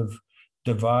 how sort of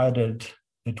divided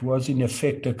it was. In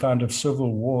effect, a kind of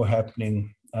civil war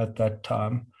happening at that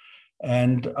time.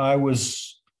 And I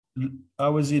was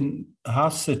in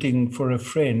house sitting for a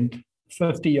friend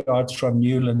 50 yards from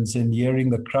Newlands and hearing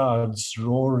the crowds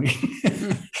roaring.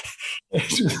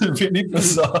 It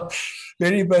was a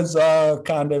very bizarre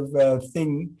kind of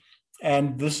thing.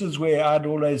 And this is where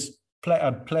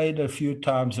I'd played a few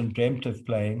times and dreamt of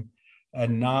playing.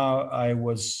 And now I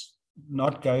was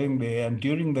not going there. And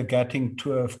during the Gatting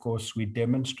tour, of course, we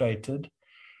demonstrated.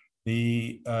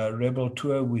 The Rebel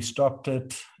tour, we stopped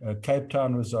it. Cape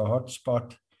Town was a hot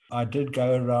spot. I did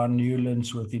go around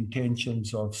Newlands with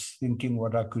intentions of thinking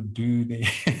what I could do there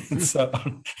and so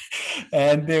on.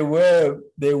 And there were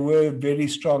very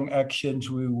strong actions.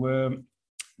 We were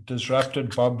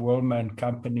disrupted. Bob Wilmer and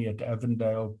company at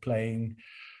Avondale playing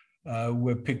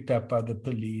were picked up by the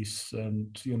police,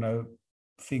 and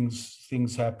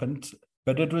things happened.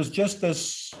 But it was just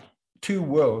this two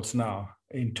worlds now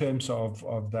in terms of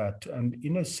that, and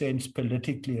in a sense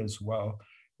politically as well.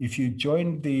 If you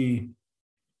joined the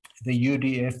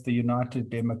UDF, the United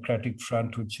Democratic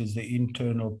Front, which is the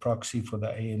internal proxy for the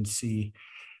ANC,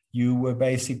 you were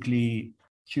basically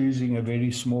choosing a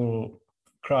very small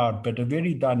crowd, but a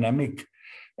very dynamic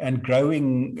and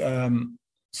growing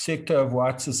sector of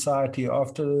white society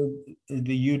after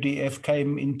the UDF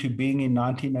came into being in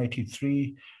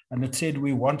 1983. And it said,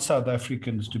 we want South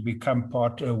Africans to become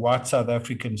white South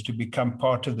Africans to become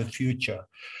part of the future.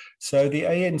 So the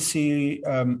ANC,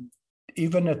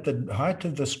 even at the height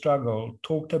of the struggle,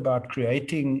 talked about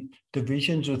creating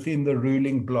divisions within the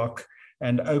ruling bloc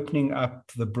and opening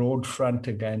up the broad front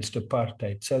against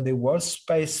apartheid. So there was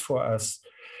space for us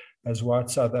as white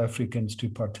South Africans to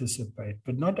participate,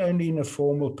 but not only in a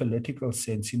formal political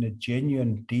sense, in a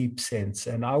genuine, deep sense.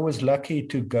 And I was lucky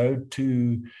to go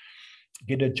to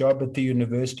get a job at the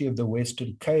University of the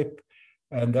Western Cape,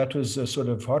 and that was a sort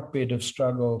of hotbed of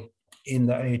struggle in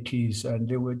the 80s. And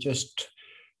there were just,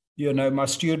 my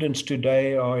students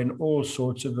today are in all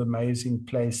sorts of amazing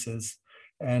places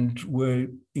and were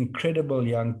incredible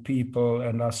young people.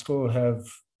 And I still have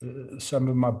some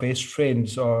of my best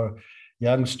friends are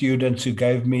young students who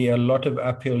gave me a lot of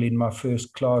uphill in my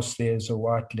first class. There's a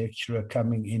white lecturer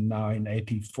coming in now in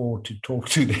 84 to talk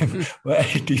to them, or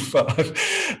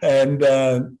 85,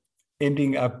 and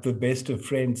ending up the best of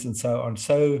friends and so on.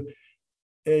 So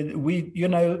a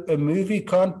movie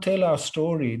can't tell our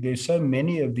story. There's so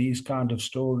many of these kind of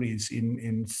stories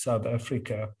in South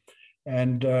Africa.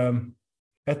 And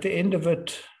at the end of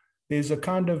it, there's a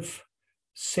kind of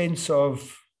sense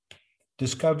of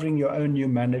discovering your own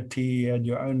humanity and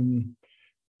your own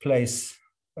place.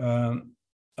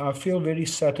 I feel very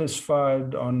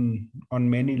satisfied on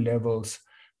many levels.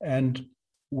 And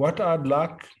what I'd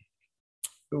like,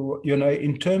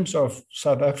 in terms of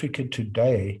South Africa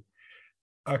today,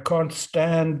 I can't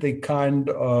stand the kind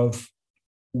of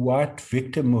white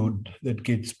victimhood that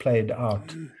gets played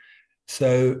out.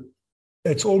 So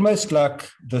it's almost like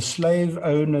the slave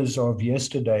owners of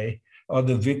yesterday are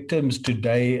the victims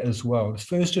today as well.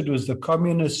 First, it was the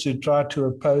communists who tried to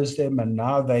oppose them, and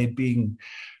now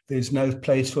there's no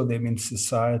place for them in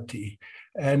society.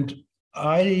 And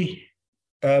I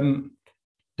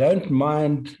don't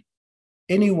mind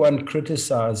anyone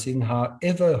criticizing,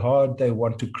 however hard they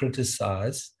want to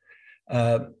criticize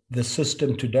the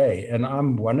system today. And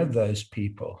I'm one of those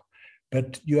people.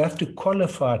 But you have to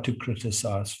qualify to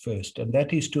criticize first, and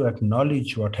that is to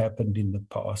acknowledge what happened in the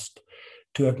past,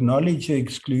 to acknowledge the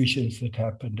exclusions that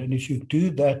happened. And if you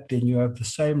do that, then you have the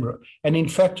same. And in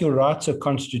fact, your rights are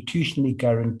constitutionally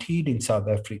guaranteed in South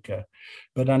Africa.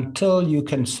 But until you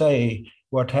can say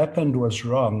what happened was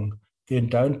wrong, then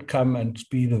don't come and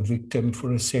be the victim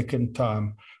for a second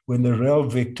time, when the real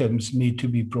victims need to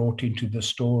be brought into the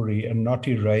story and not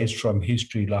erased from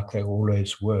history like they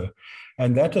always were.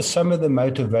 And that is some of the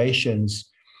motivations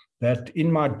that,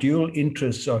 in my dual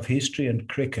interests of history and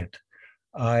cricket,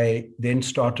 I then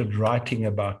started writing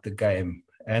about the game.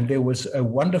 And there was a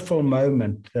wonderful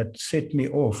moment that set me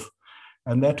off.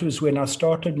 And that was when I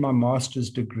started my master's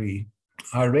degree.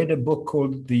 I read a book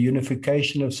called The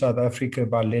Unification of South Africa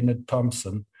by Leonard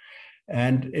Thompson.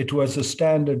 And it was a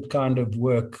standard kind of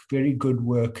work, very good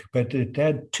work, but it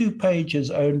had 2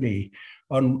 pages only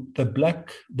on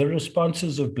the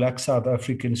responses of Black South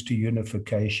Africans to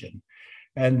unification.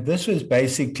 And this was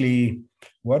basically,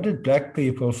 what did Black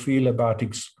people feel about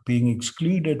being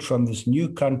excluded from this new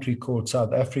country called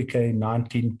South Africa in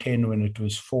 1910 when it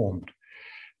was formed?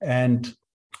 And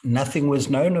nothing was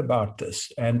known about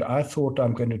this. And I thought,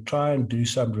 I'm going to try and do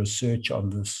some research on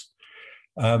this.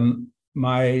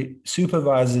 My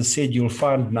supervisor said, you'll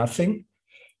find nothing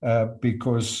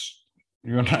because,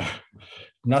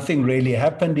 nothing really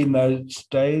happened in those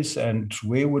days. And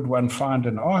where would one find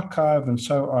an archive and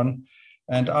so on?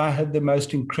 And I had the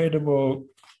most incredible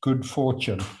good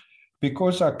fortune,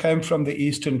 because I came from the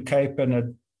Eastern Cape and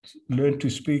had learned to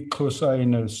speak Xhosa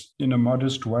in a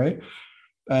modest way.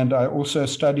 And I also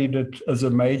studied it as a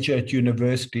major at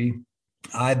university.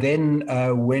 I then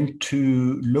went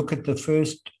to look at the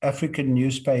first African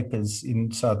newspapers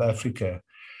in South Africa.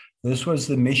 This was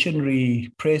the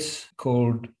missionary press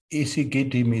called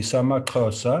Isigidi Misama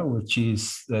Xhosa, which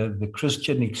is the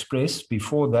Christian Express.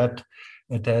 Before that,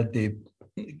 it had the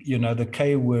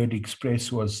K-word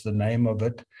Express was the name of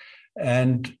it.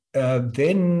 And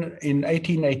then in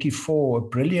 1884, a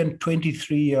brilliant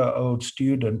 23-year-old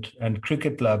student and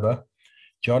cricket lover,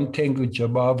 John Tengu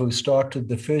Jabavu, started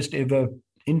the first ever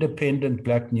independent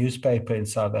Black newspaper in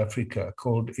South Africa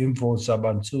called Imvo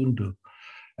Zabansundu,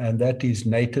 and that is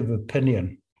Native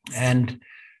Opinion. And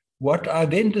what I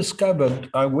then discovered,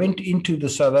 I went into the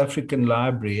South African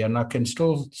Library, and I can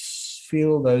still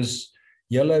feel those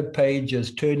yellow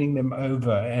pages, turning them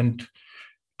over. And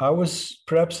I was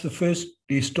perhaps the first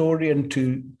historian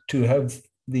to have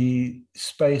the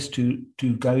space to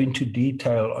go into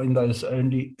detail in those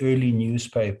early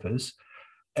newspapers.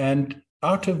 And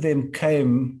out of them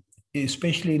came,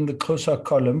 especially in the Xhosa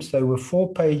columns, there were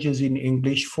 4 pages in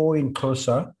English, 4 in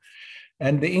Xhosa.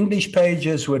 And the English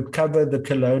pages would cover the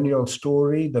colonial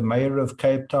story. The mayor of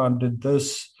Cape Town did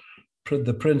this.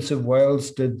 The Prince of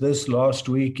Wales did this last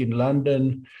week in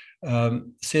London.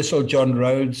 Cecil John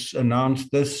Rhodes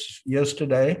announced this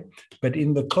yesterday. But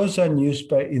in the Xhosa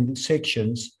newspaper, in the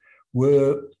sections,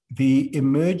 were the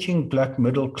emerging Black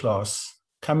middle class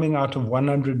coming out of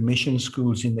 100 mission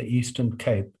schools in the Eastern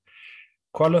Cape,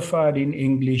 qualified in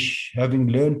English, having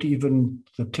learned even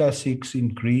the classics in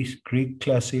Greek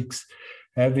classics,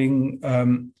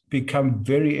 having become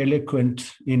very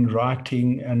eloquent in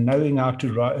writing and knowing how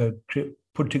to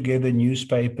put together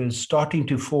newspapers, starting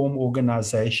to form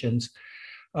organizations.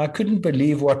 I couldn't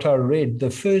believe what I read. The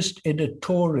first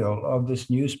editorial of this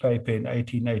newspaper in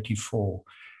 1884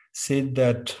 said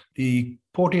that the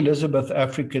Port Elizabeth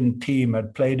African team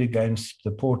had played against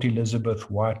the Port Elizabeth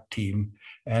white team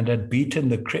and had beaten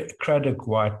the Cradock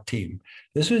white team.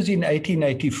 This was in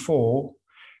 1884,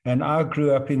 and I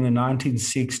grew up in the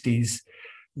 1960s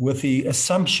with the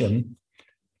assumption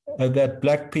that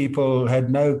black people had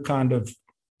no kind of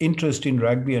interest in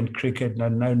rugby and cricket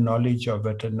and no knowledge of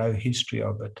it and no history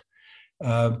of it,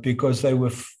 because they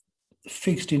were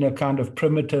fixed in a kind of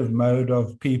primitive mode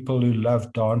of people who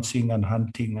loved dancing and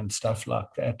hunting and stuff like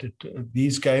that.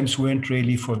 These games weren't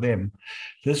really for them.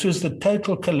 This was the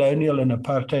total colonial and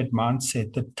apartheid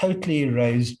mindset that totally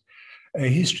erased a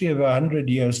history of 100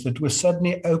 years that was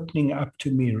suddenly opening up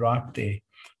to me right there.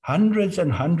 Hundreds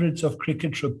and hundreds of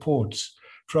cricket reports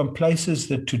from places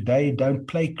that today don't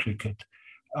play cricket.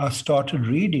 I started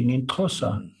reading in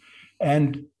Xhosa.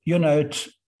 And, you know,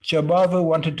 Jabavu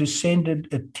wanted to send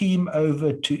a team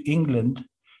over to England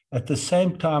at the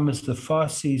same time as the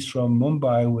Farsis from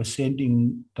Mumbai were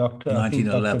sending Dr.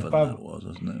 1911 that was,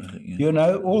 wasn't it? I think, yeah. You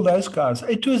know, all those guys.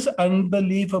 It was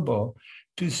unbelievable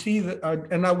to see that.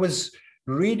 And I was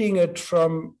reading it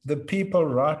from the people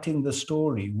writing the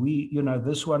story.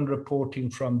 This one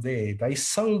reporting from there. They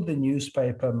sold the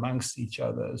newspaper amongst each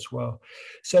other as well.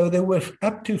 So there were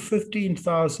up to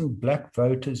 15,000 black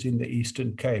voters in the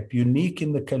Eastern Cape, unique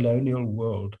in the colonial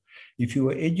world. If you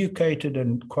were educated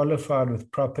and qualified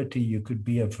with property, you could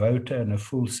be a voter and a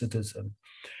full citizen.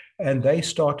 And they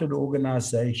started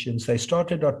organizations. They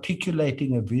started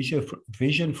articulating a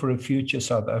vision for a future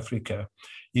South Africa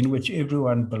in which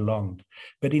everyone belonged.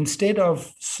 But instead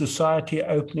of society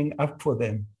opening up for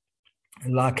them,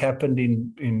 like happened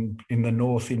in the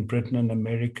North, in Britain and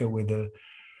America, where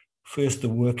first the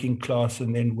working class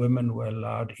and then women were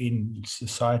allowed in,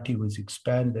 society was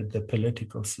expanded, the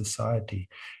political society.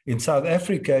 In South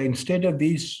Africa, instead of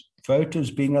these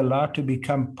voters being allowed to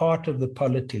become part of the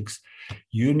politics,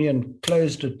 Union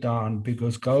closed it down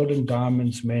because gold and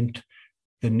diamonds meant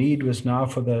the need was now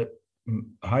for the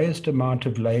highest amount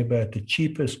of labor at the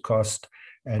cheapest cost,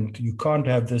 and you can't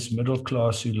have this middle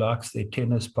class who likes their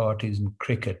tennis parties and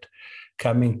cricket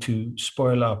coming to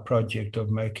spoil our project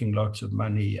of making lots of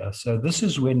money here. So this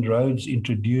is when Rhodes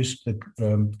introduced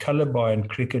the colour bar in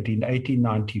cricket in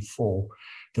 1894,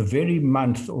 the very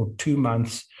month or 2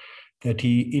 months that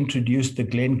he introduced the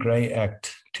Glenn Gray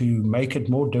Act to make it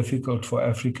more difficult for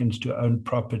Africans to own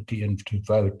property and to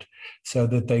vote, so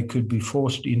that they could be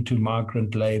forced into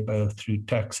migrant labor through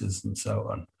taxes and so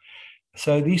on.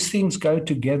 So these things go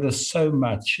together so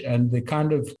much, and the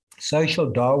kind of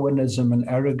social Darwinism and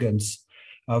arrogance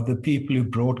of the people who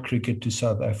brought cricket to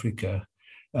South Africa,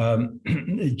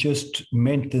 it just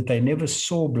meant that they never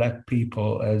saw black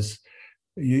people as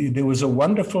there was a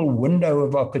wonderful window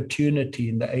of opportunity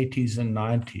in the 80s and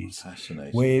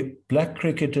 90s where black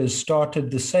cricketers started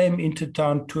the same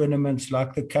intertown tournaments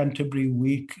like the Canterbury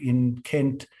Week in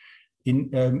Kent,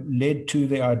 led to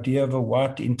the idea of a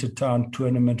white intertown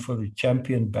tournament for the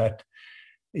champion bat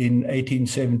in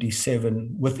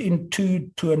 1877. Within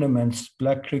 2 tournaments,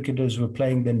 black cricketers were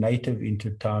playing the native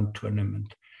intertown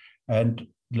tournament and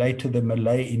later the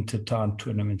Malay intertown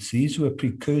tournaments. These were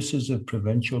precursors of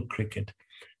provincial cricket.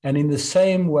 And in the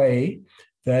same way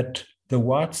that the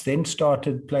whites then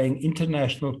started playing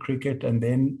international cricket and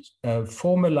then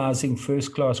formalizing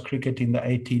first-class cricket in the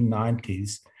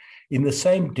 1890s, in the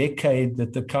same decade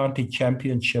that the county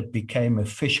championship became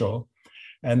official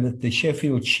and that the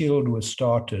Sheffield Shield was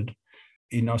started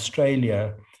in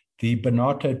Australia, the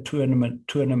Bonato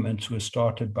tournaments were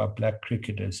started by black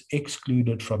cricketers,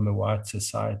 excluded from the white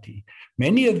society.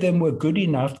 Many of them were good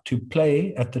enough to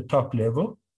play at the top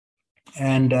level.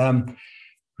 And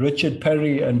Richard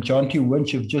Parry and Jonty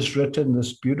Winch have just written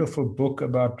this beautiful book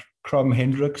about Crom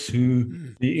Hendricks,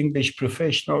 who the English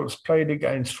professionals played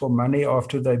against for money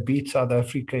after they beat South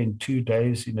Africa in 2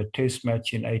 days in a test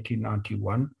match in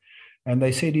 1891. And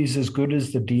they said he's as good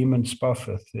as the Demon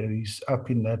Spofford. He's up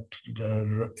in that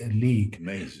league.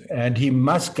 Amazing. And he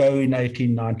must go in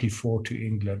 1894 to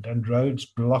England. And Rhodes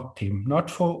blocked him,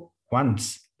 not for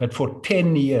once, but for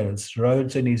 10 years,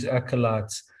 Rhodes and his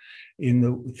acolytes in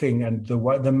the thing. And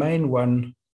the main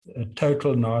one, a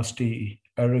total nasty,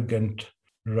 arrogant,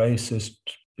 racist,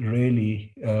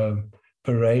 really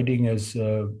parading as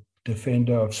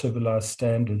defender of civilized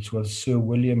standards was Sir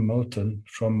William Milton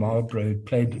from Marlborough, who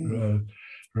played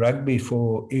rugby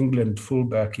for England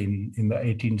fullback in the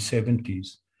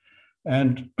 1870s.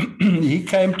 And he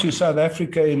came to South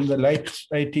Africa in the late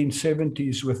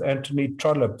 1870s with Anthony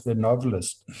Trollope, the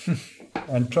novelist.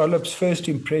 And Trollope's first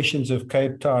impressions of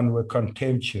Cape Town were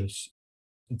contemptuous.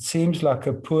 It seems like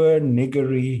a poor,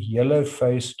 niggery,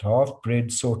 yellow-faced,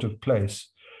 half-bred sort of place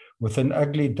with an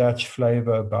ugly Dutch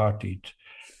flavor about it.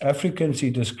 Africans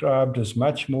he described as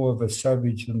much more of a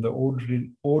savage than the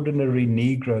ordinary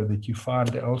Negro that you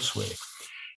find elsewhere.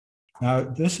 Now,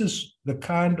 this is the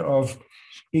kind of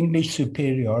English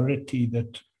superiority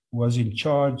that was in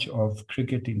charge of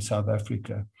cricket in South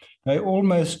Africa. They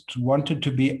almost wanted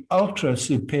to be ultra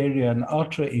superior and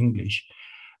ultra English,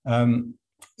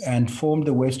 and formed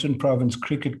the Western Province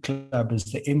Cricket Club as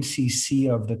the MCC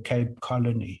of the Cape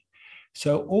Colony.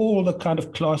 So all the kind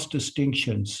of class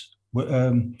distinctions.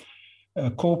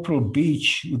 Corporal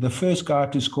Beach, the first guy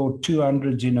to score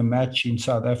 200s in a match in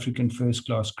South African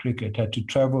first-class cricket, had to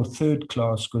travel third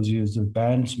class because he was a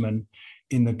bandsman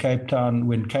in the Cape Town,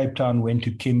 when Cape Town went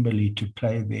to Kimberley to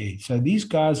play there. So these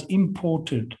guys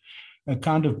imported a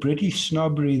kind of British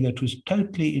snobbery that was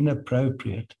totally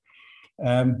inappropriate,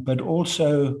 but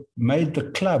also made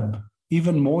the club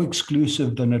even more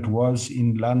exclusive than it was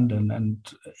in London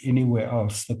and anywhere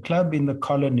else. The club in the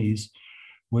colonies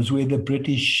was where the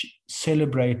British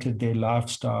celebrated their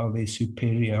lifestyle, their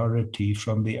superiority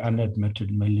from the unadmitted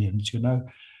millions. You know,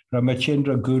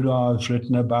 Ramachandra Guru has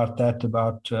written about that,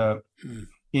 about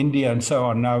India and so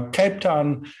on. Now, Cape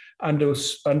Town under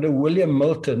William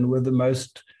Milton were the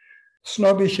most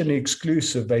snobbish and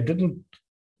exclusive. They didn't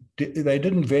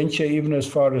venture even as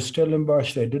far as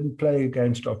Stellenbosch. They didn't play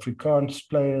against Afrikaans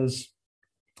players.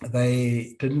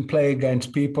 They didn't play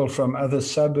against people from other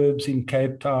suburbs in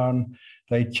Cape Town.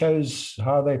 They chose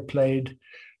how they played.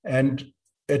 And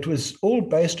it was all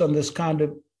based on this kind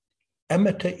of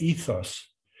amateur ethos,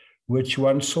 which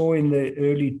one saw in the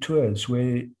early tours,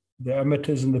 where the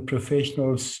amateurs and the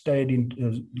professionals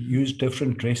used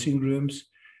different dressing rooms,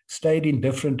 stayed in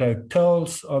different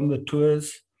hotels on the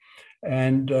tours,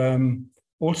 and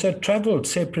also traveled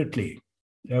separately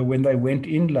when they went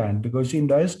inland, because in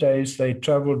those days they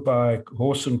traveled by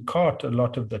horse and cart a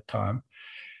lot of the time.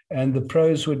 And the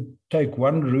pros would take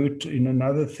one route in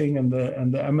another thing, and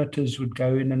the amateurs would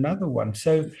go in another one.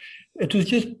 So it was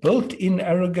just built-in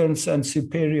arrogance and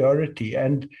superiority.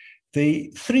 And the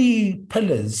three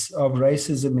pillars of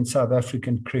racism in South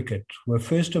African cricket were,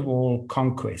 first of all,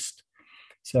 conquest.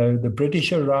 So the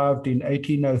British arrived in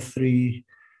 1803,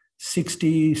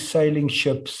 60 sailing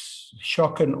ships,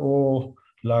 shock and awe,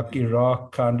 like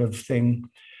Iraq kind of thing,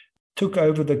 took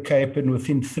over the Cape, and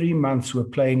within 3 months were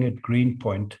playing at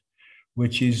Greenpoint,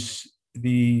 which is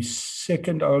the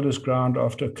second oldest ground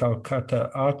after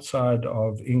Calcutta outside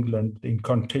of England, in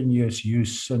continuous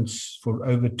use for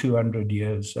over 200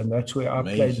 years. And that's where I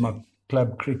played my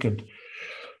club cricket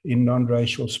in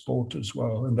non-racial sport as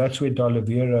well. And that's where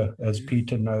D'Oliveira, as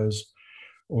Peter knows,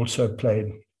 also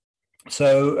played.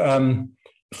 So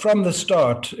from the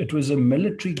start, it was a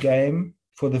military game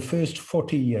for the first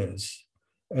 40 years.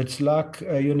 It's like,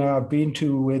 I've been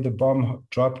to where the bomb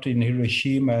dropped in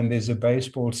Hiroshima, and there's a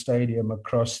baseball stadium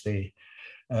across there,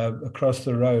 across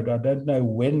the road. I don't know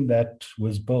when that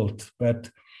was built, but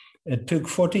it took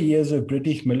 40 years of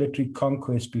British military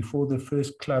conquest before the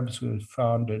first clubs were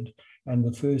founded and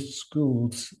the first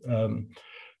schools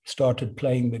started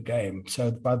playing the game.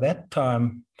 So by that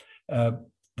time,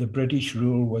 the British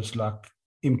rule was like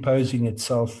imposing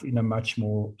itself in a much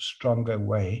more stronger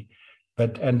way.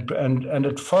 But and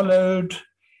it followed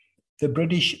the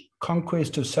British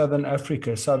conquest of Southern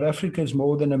Africa. South Africa is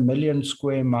more than 1 million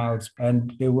square miles,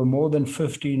 and there were more than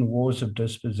 15 wars of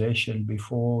dispossession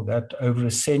before that, over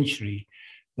a century,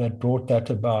 that brought that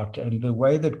about. And the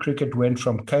way that cricket went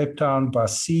from Cape Town by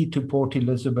sea to Port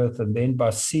Elizabeth, and then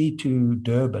by sea to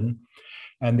Durban,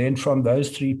 and then from those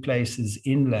three places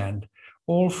inland,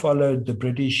 all followed the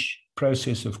British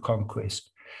process of conquest.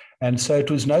 And so it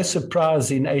was no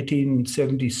surprise in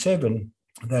 1877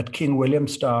 that King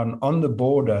Williamstown, on the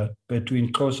border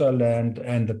between Xhosaland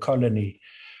and the colony,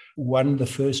 won the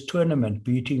first tournament,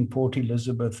 beating Port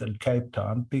Elizabeth and Cape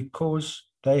Town, because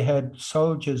they had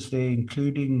soldiers there,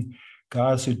 including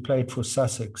guys who'd played for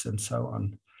Sussex and so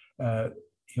on.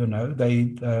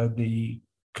 The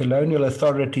colonial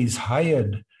authorities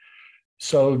hired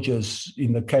soldiers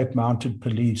in the Cape Mounted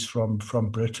Police from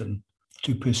Britain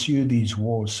to pursue these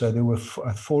wars. So there were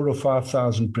 4,000 or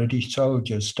 5,000 British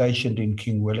soldiers stationed in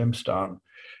King Williamstown,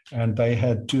 and they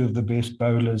had two of the best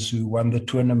bowlers who won the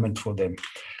tournament for them.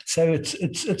 So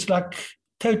it's like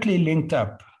totally linked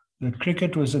up. The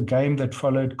cricket was a game that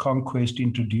followed conquest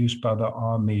introduced by the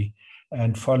army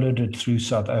and followed it through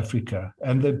South Africa.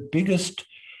 And the biggest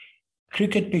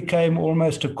cricket became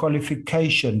almost a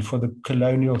qualification for the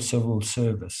colonial civil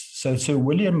service. So Sir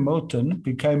William Milton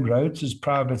became Rhodes's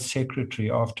private secretary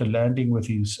after landing with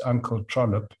his uncle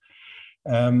Trollope,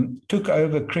 took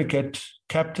over cricket,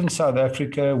 captained South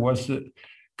Africa, was the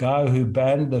guy who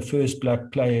banned the first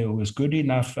black player who was good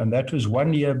enough, and that was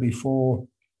 1 year before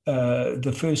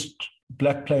the first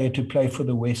black player to play for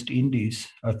the West Indies.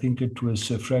 I think it was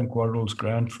Sir Frank Worrell's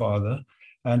grandfather,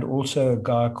 and also a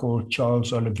guy called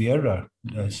Charles Oliveira,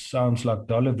 sounds like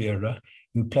D'Oliveira,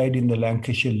 who played in the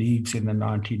Lancashire Leagues in the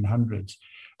 1900s.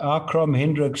 Our Crom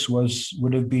Hendricks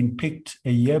would have been picked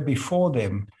a year before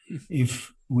them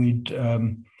if we'd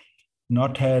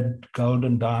not had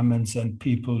golden diamonds and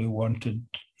people who wanted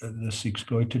this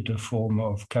exploitative form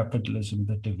of capitalism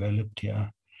that developed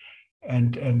here,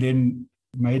 and then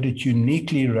made it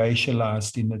uniquely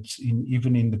racialized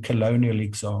even in the colonial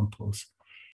examples.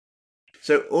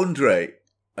 So, Andre,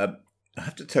 I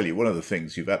have to tell you, one of the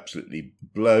things you've absolutely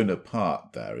blown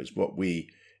apart there is what we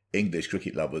English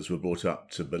cricket lovers were brought up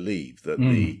to believe, that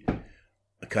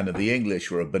the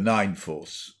English were a benign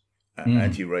force, an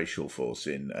anti-racial force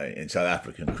in South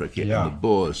African cricket, and the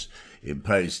Boers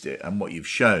imposed it. And what you've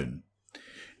shown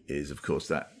is, of course,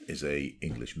 that is a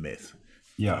English myth.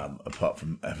 Apart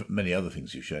from many other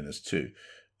things you've shown us too.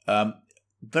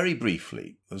 Very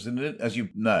briefly, as you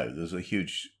know, there's a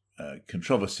huge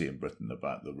controversy in Britain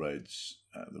about the Rhodes'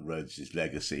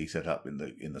 legacy set up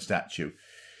in the statue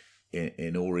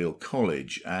in Oriel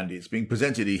College, and it's being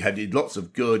presented. He did lots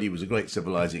of good. He was a great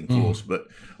civilizing force, but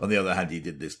on the other hand, he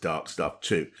did this dark stuff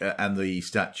too. And the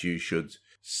statue should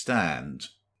stand.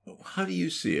 How do you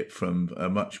see it from a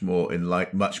much more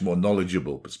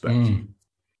knowledgeable perspective?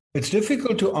 It's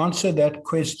difficult to answer that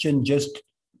question just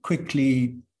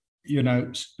quickly,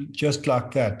 just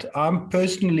like that. I'm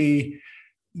personally,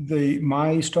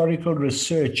 my historical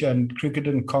research and cricket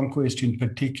and conquest in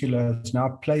particular has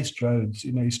now placed Rhodes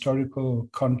in a historical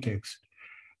context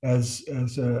as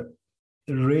a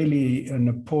really an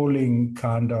appalling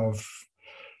kind of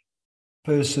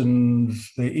person.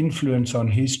 The influence on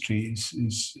history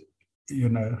is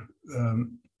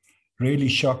really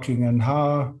shocking, and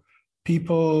how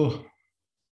people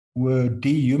were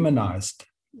dehumanized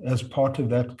as part of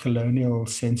that colonial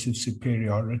sense of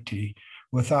superiority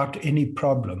without any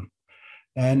problem,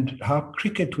 and how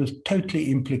cricket was totally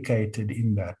implicated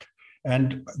in that.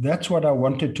 And that's what I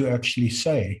wanted to actually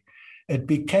say. It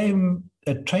became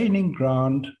a training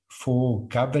ground for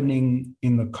governing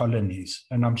in the colonies,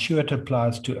 and I'm sure it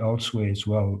applies to elsewhere as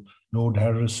well, Lord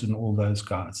Harrison, all those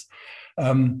guys.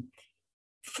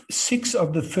 6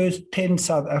 of the first 10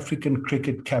 South African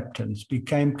cricket captains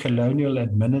became colonial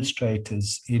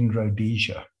administrators in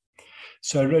Rhodesia.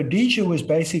 So Rhodesia was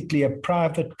basically a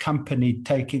private company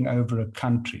taking over a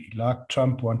country, like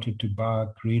Trump wanted to buy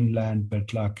Greenland,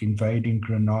 but like invading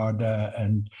Grenada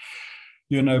and,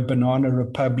 Banana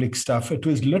Republic stuff. It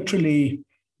was literally,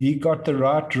 he got the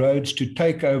right Rhodes to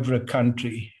take over a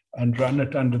country and run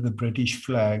it under the British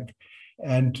flag.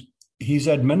 And his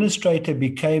administrator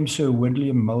became Sir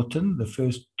William Milton,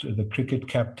 the cricket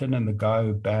captain and the guy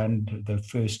who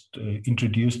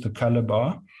introduced the colour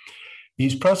bar.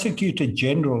 His prosecutor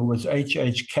general was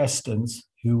H.H. Castins,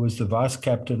 who was the vice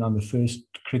captain on the first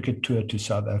cricket tour to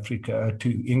South Africa, to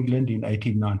England in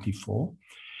 1894.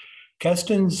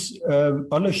 Castins,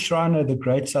 Olive Schreiner, the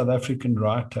great South African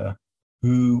writer,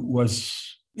 who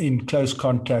was in close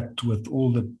contact with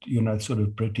all the, sort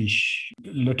of British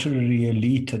literary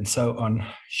elite and so on.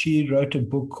 She wrote a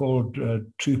book called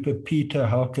Trooper Peter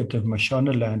Halkett of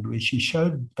Mashonaland, where she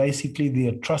showed basically the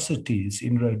atrocities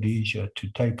in Rhodesia to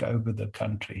take over the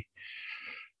country.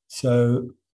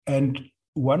 So, and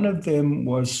one of them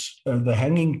was the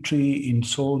hanging tree in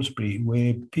Salisbury,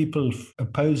 where people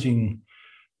opposing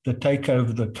the takeover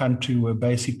of the country were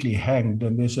basically hanged.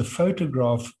 And there's a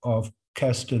photograph of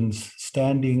Castins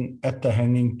standing at the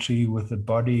hanging tree with the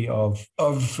body of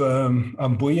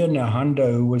Ambuya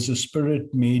Nahanda, who was a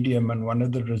spirit medium and one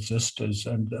of the resistors.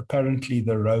 And apparently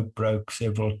the rope broke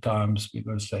several times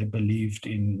because they believed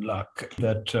in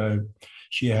that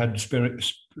she had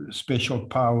special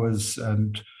powers,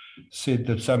 and said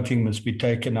that something must be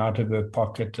taken out of her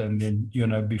pocket and then,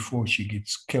 before she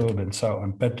gets killed and so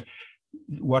on. But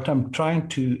what I'm trying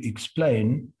to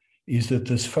explain is that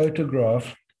this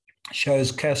photograph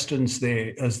shows Castins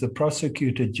there as the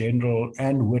prosecutor general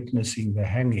and witnessing the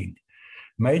hanging.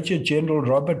 Major General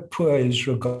Robert Poor is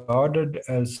regarded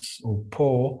as one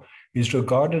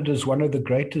of the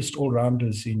greatest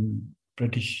all-rounders in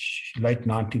British late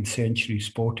 19th century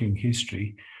sporting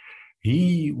history.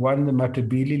 He won the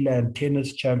Matabeleland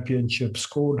Tennis Championship,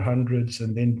 scored hundreds,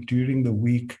 and then during the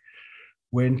week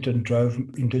went and drove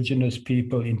indigenous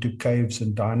people into caves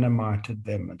and dynamited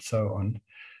them and so on.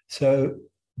 So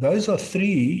those are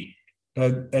three,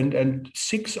 and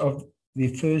 6 of the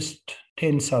first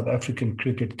 10 South African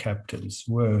cricket captains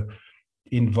were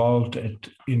involved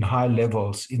in high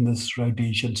levels in this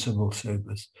Rhodesian civil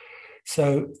service.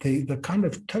 So the kind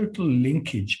of total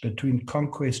linkage between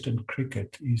conquest and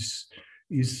cricket is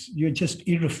you're just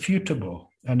irrefutable.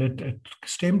 And it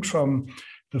stemmed from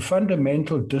the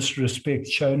fundamental disrespect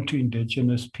shown to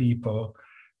indigenous people,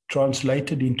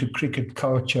 translated into cricket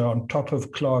culture on top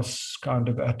of class kind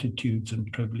of attitudes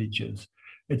and privileges.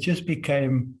 It just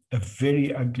became a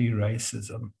very ugly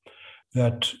racism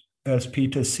that, as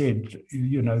Peter said,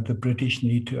 the British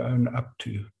need to own up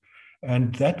to.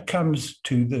 And that comes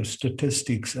to the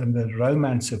statistics and the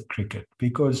romance of cricket,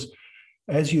 because,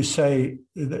 as you say,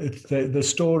 the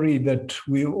story that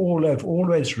we all have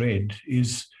always read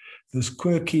is this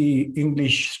quirky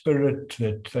English spirit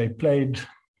that they played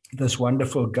this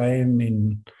wonderful game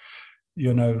in,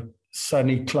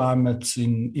 sunny climates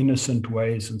in innocent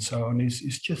ways and so on,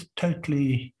 is just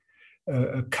totally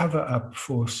a cover-up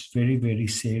for very, very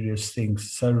serious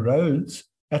things. So Rhodes,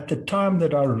 at the time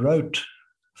that I wrote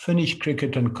Finnish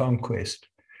Cricket and Conquest,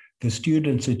 the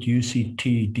students at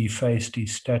UCT defaced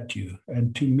his statue.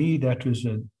 And to me, that was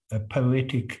a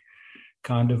poetic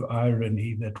kind of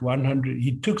irony that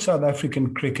he took South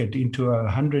African cricket into a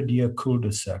 100-year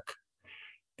cul-de-sac.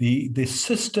 The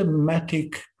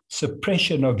systematic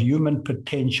suppression of human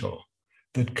potential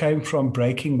that came from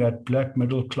breaking that black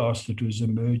middle class that was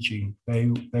emerging.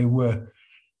 The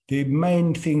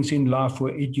main things in life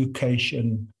were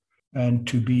education and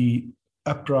to be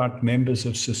upright members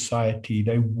of society.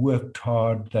 They worked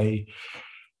hard. They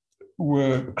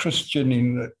were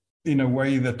Christian in a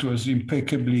way that was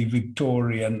impeccably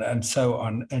Victorian and so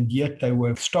on. And yet they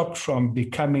were stopped from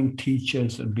becoming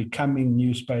teachers and becoming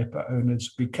newspaper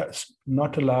owners, because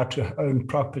not allowed to own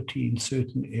property in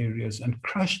certain areas, and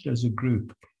crushed as a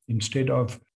group instead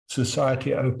of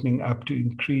society opening up to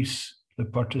increase the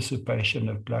participation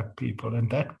of Black people. And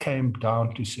that came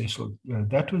down to Cecil.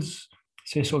 That was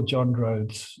Cecil John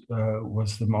Rhodes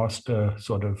was the master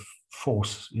sort of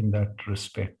force in that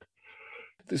respect.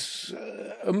 This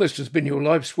almost has been your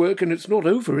life's work, and it's not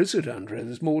over, is it, Andre?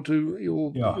 There's more to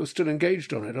you're still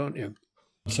engaged on it, aren't you?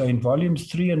 So in volumes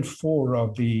 3 and 4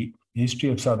 of the history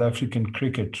of South African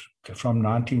cricket from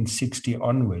 1960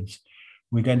 onwards,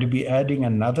 we're going to be adding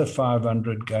another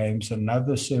 500 games,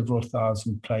 another several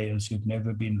thousand players who've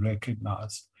never been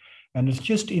recognized. And it's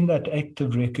just in that act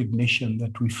of recognition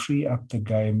that we free up the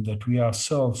game, that we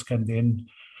ourselves can then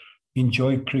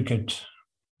enjoy cricket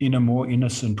in a more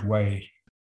innocent way.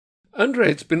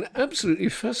 Andre, it's been absolutely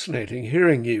fascinating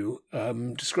hearing you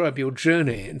describe your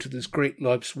journey into this great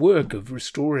life's work of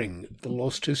restoring the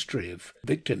lost history of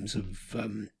victims of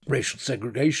racial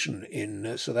segregation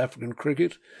in South African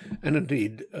cricket, and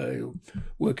indeed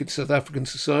work in South African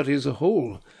society as a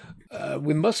whole.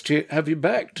 We must have you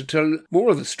back to tell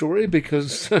more of the story,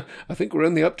 because I think we're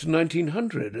only up to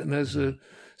 1900 and there's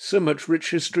so much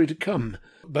rich history to come.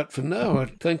 But for now, I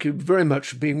thank you very much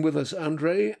for being with us,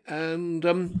 Andre,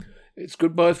 and it's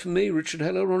goodbye from me, Richard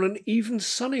Heller, on an even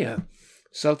sunnier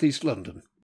southeast London.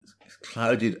 It's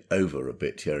clouded over a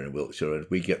bit here in Wiltshire, and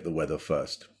we get the weather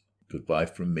first. Goodbye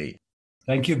from me.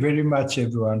 Thank you very much,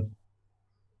 everyone.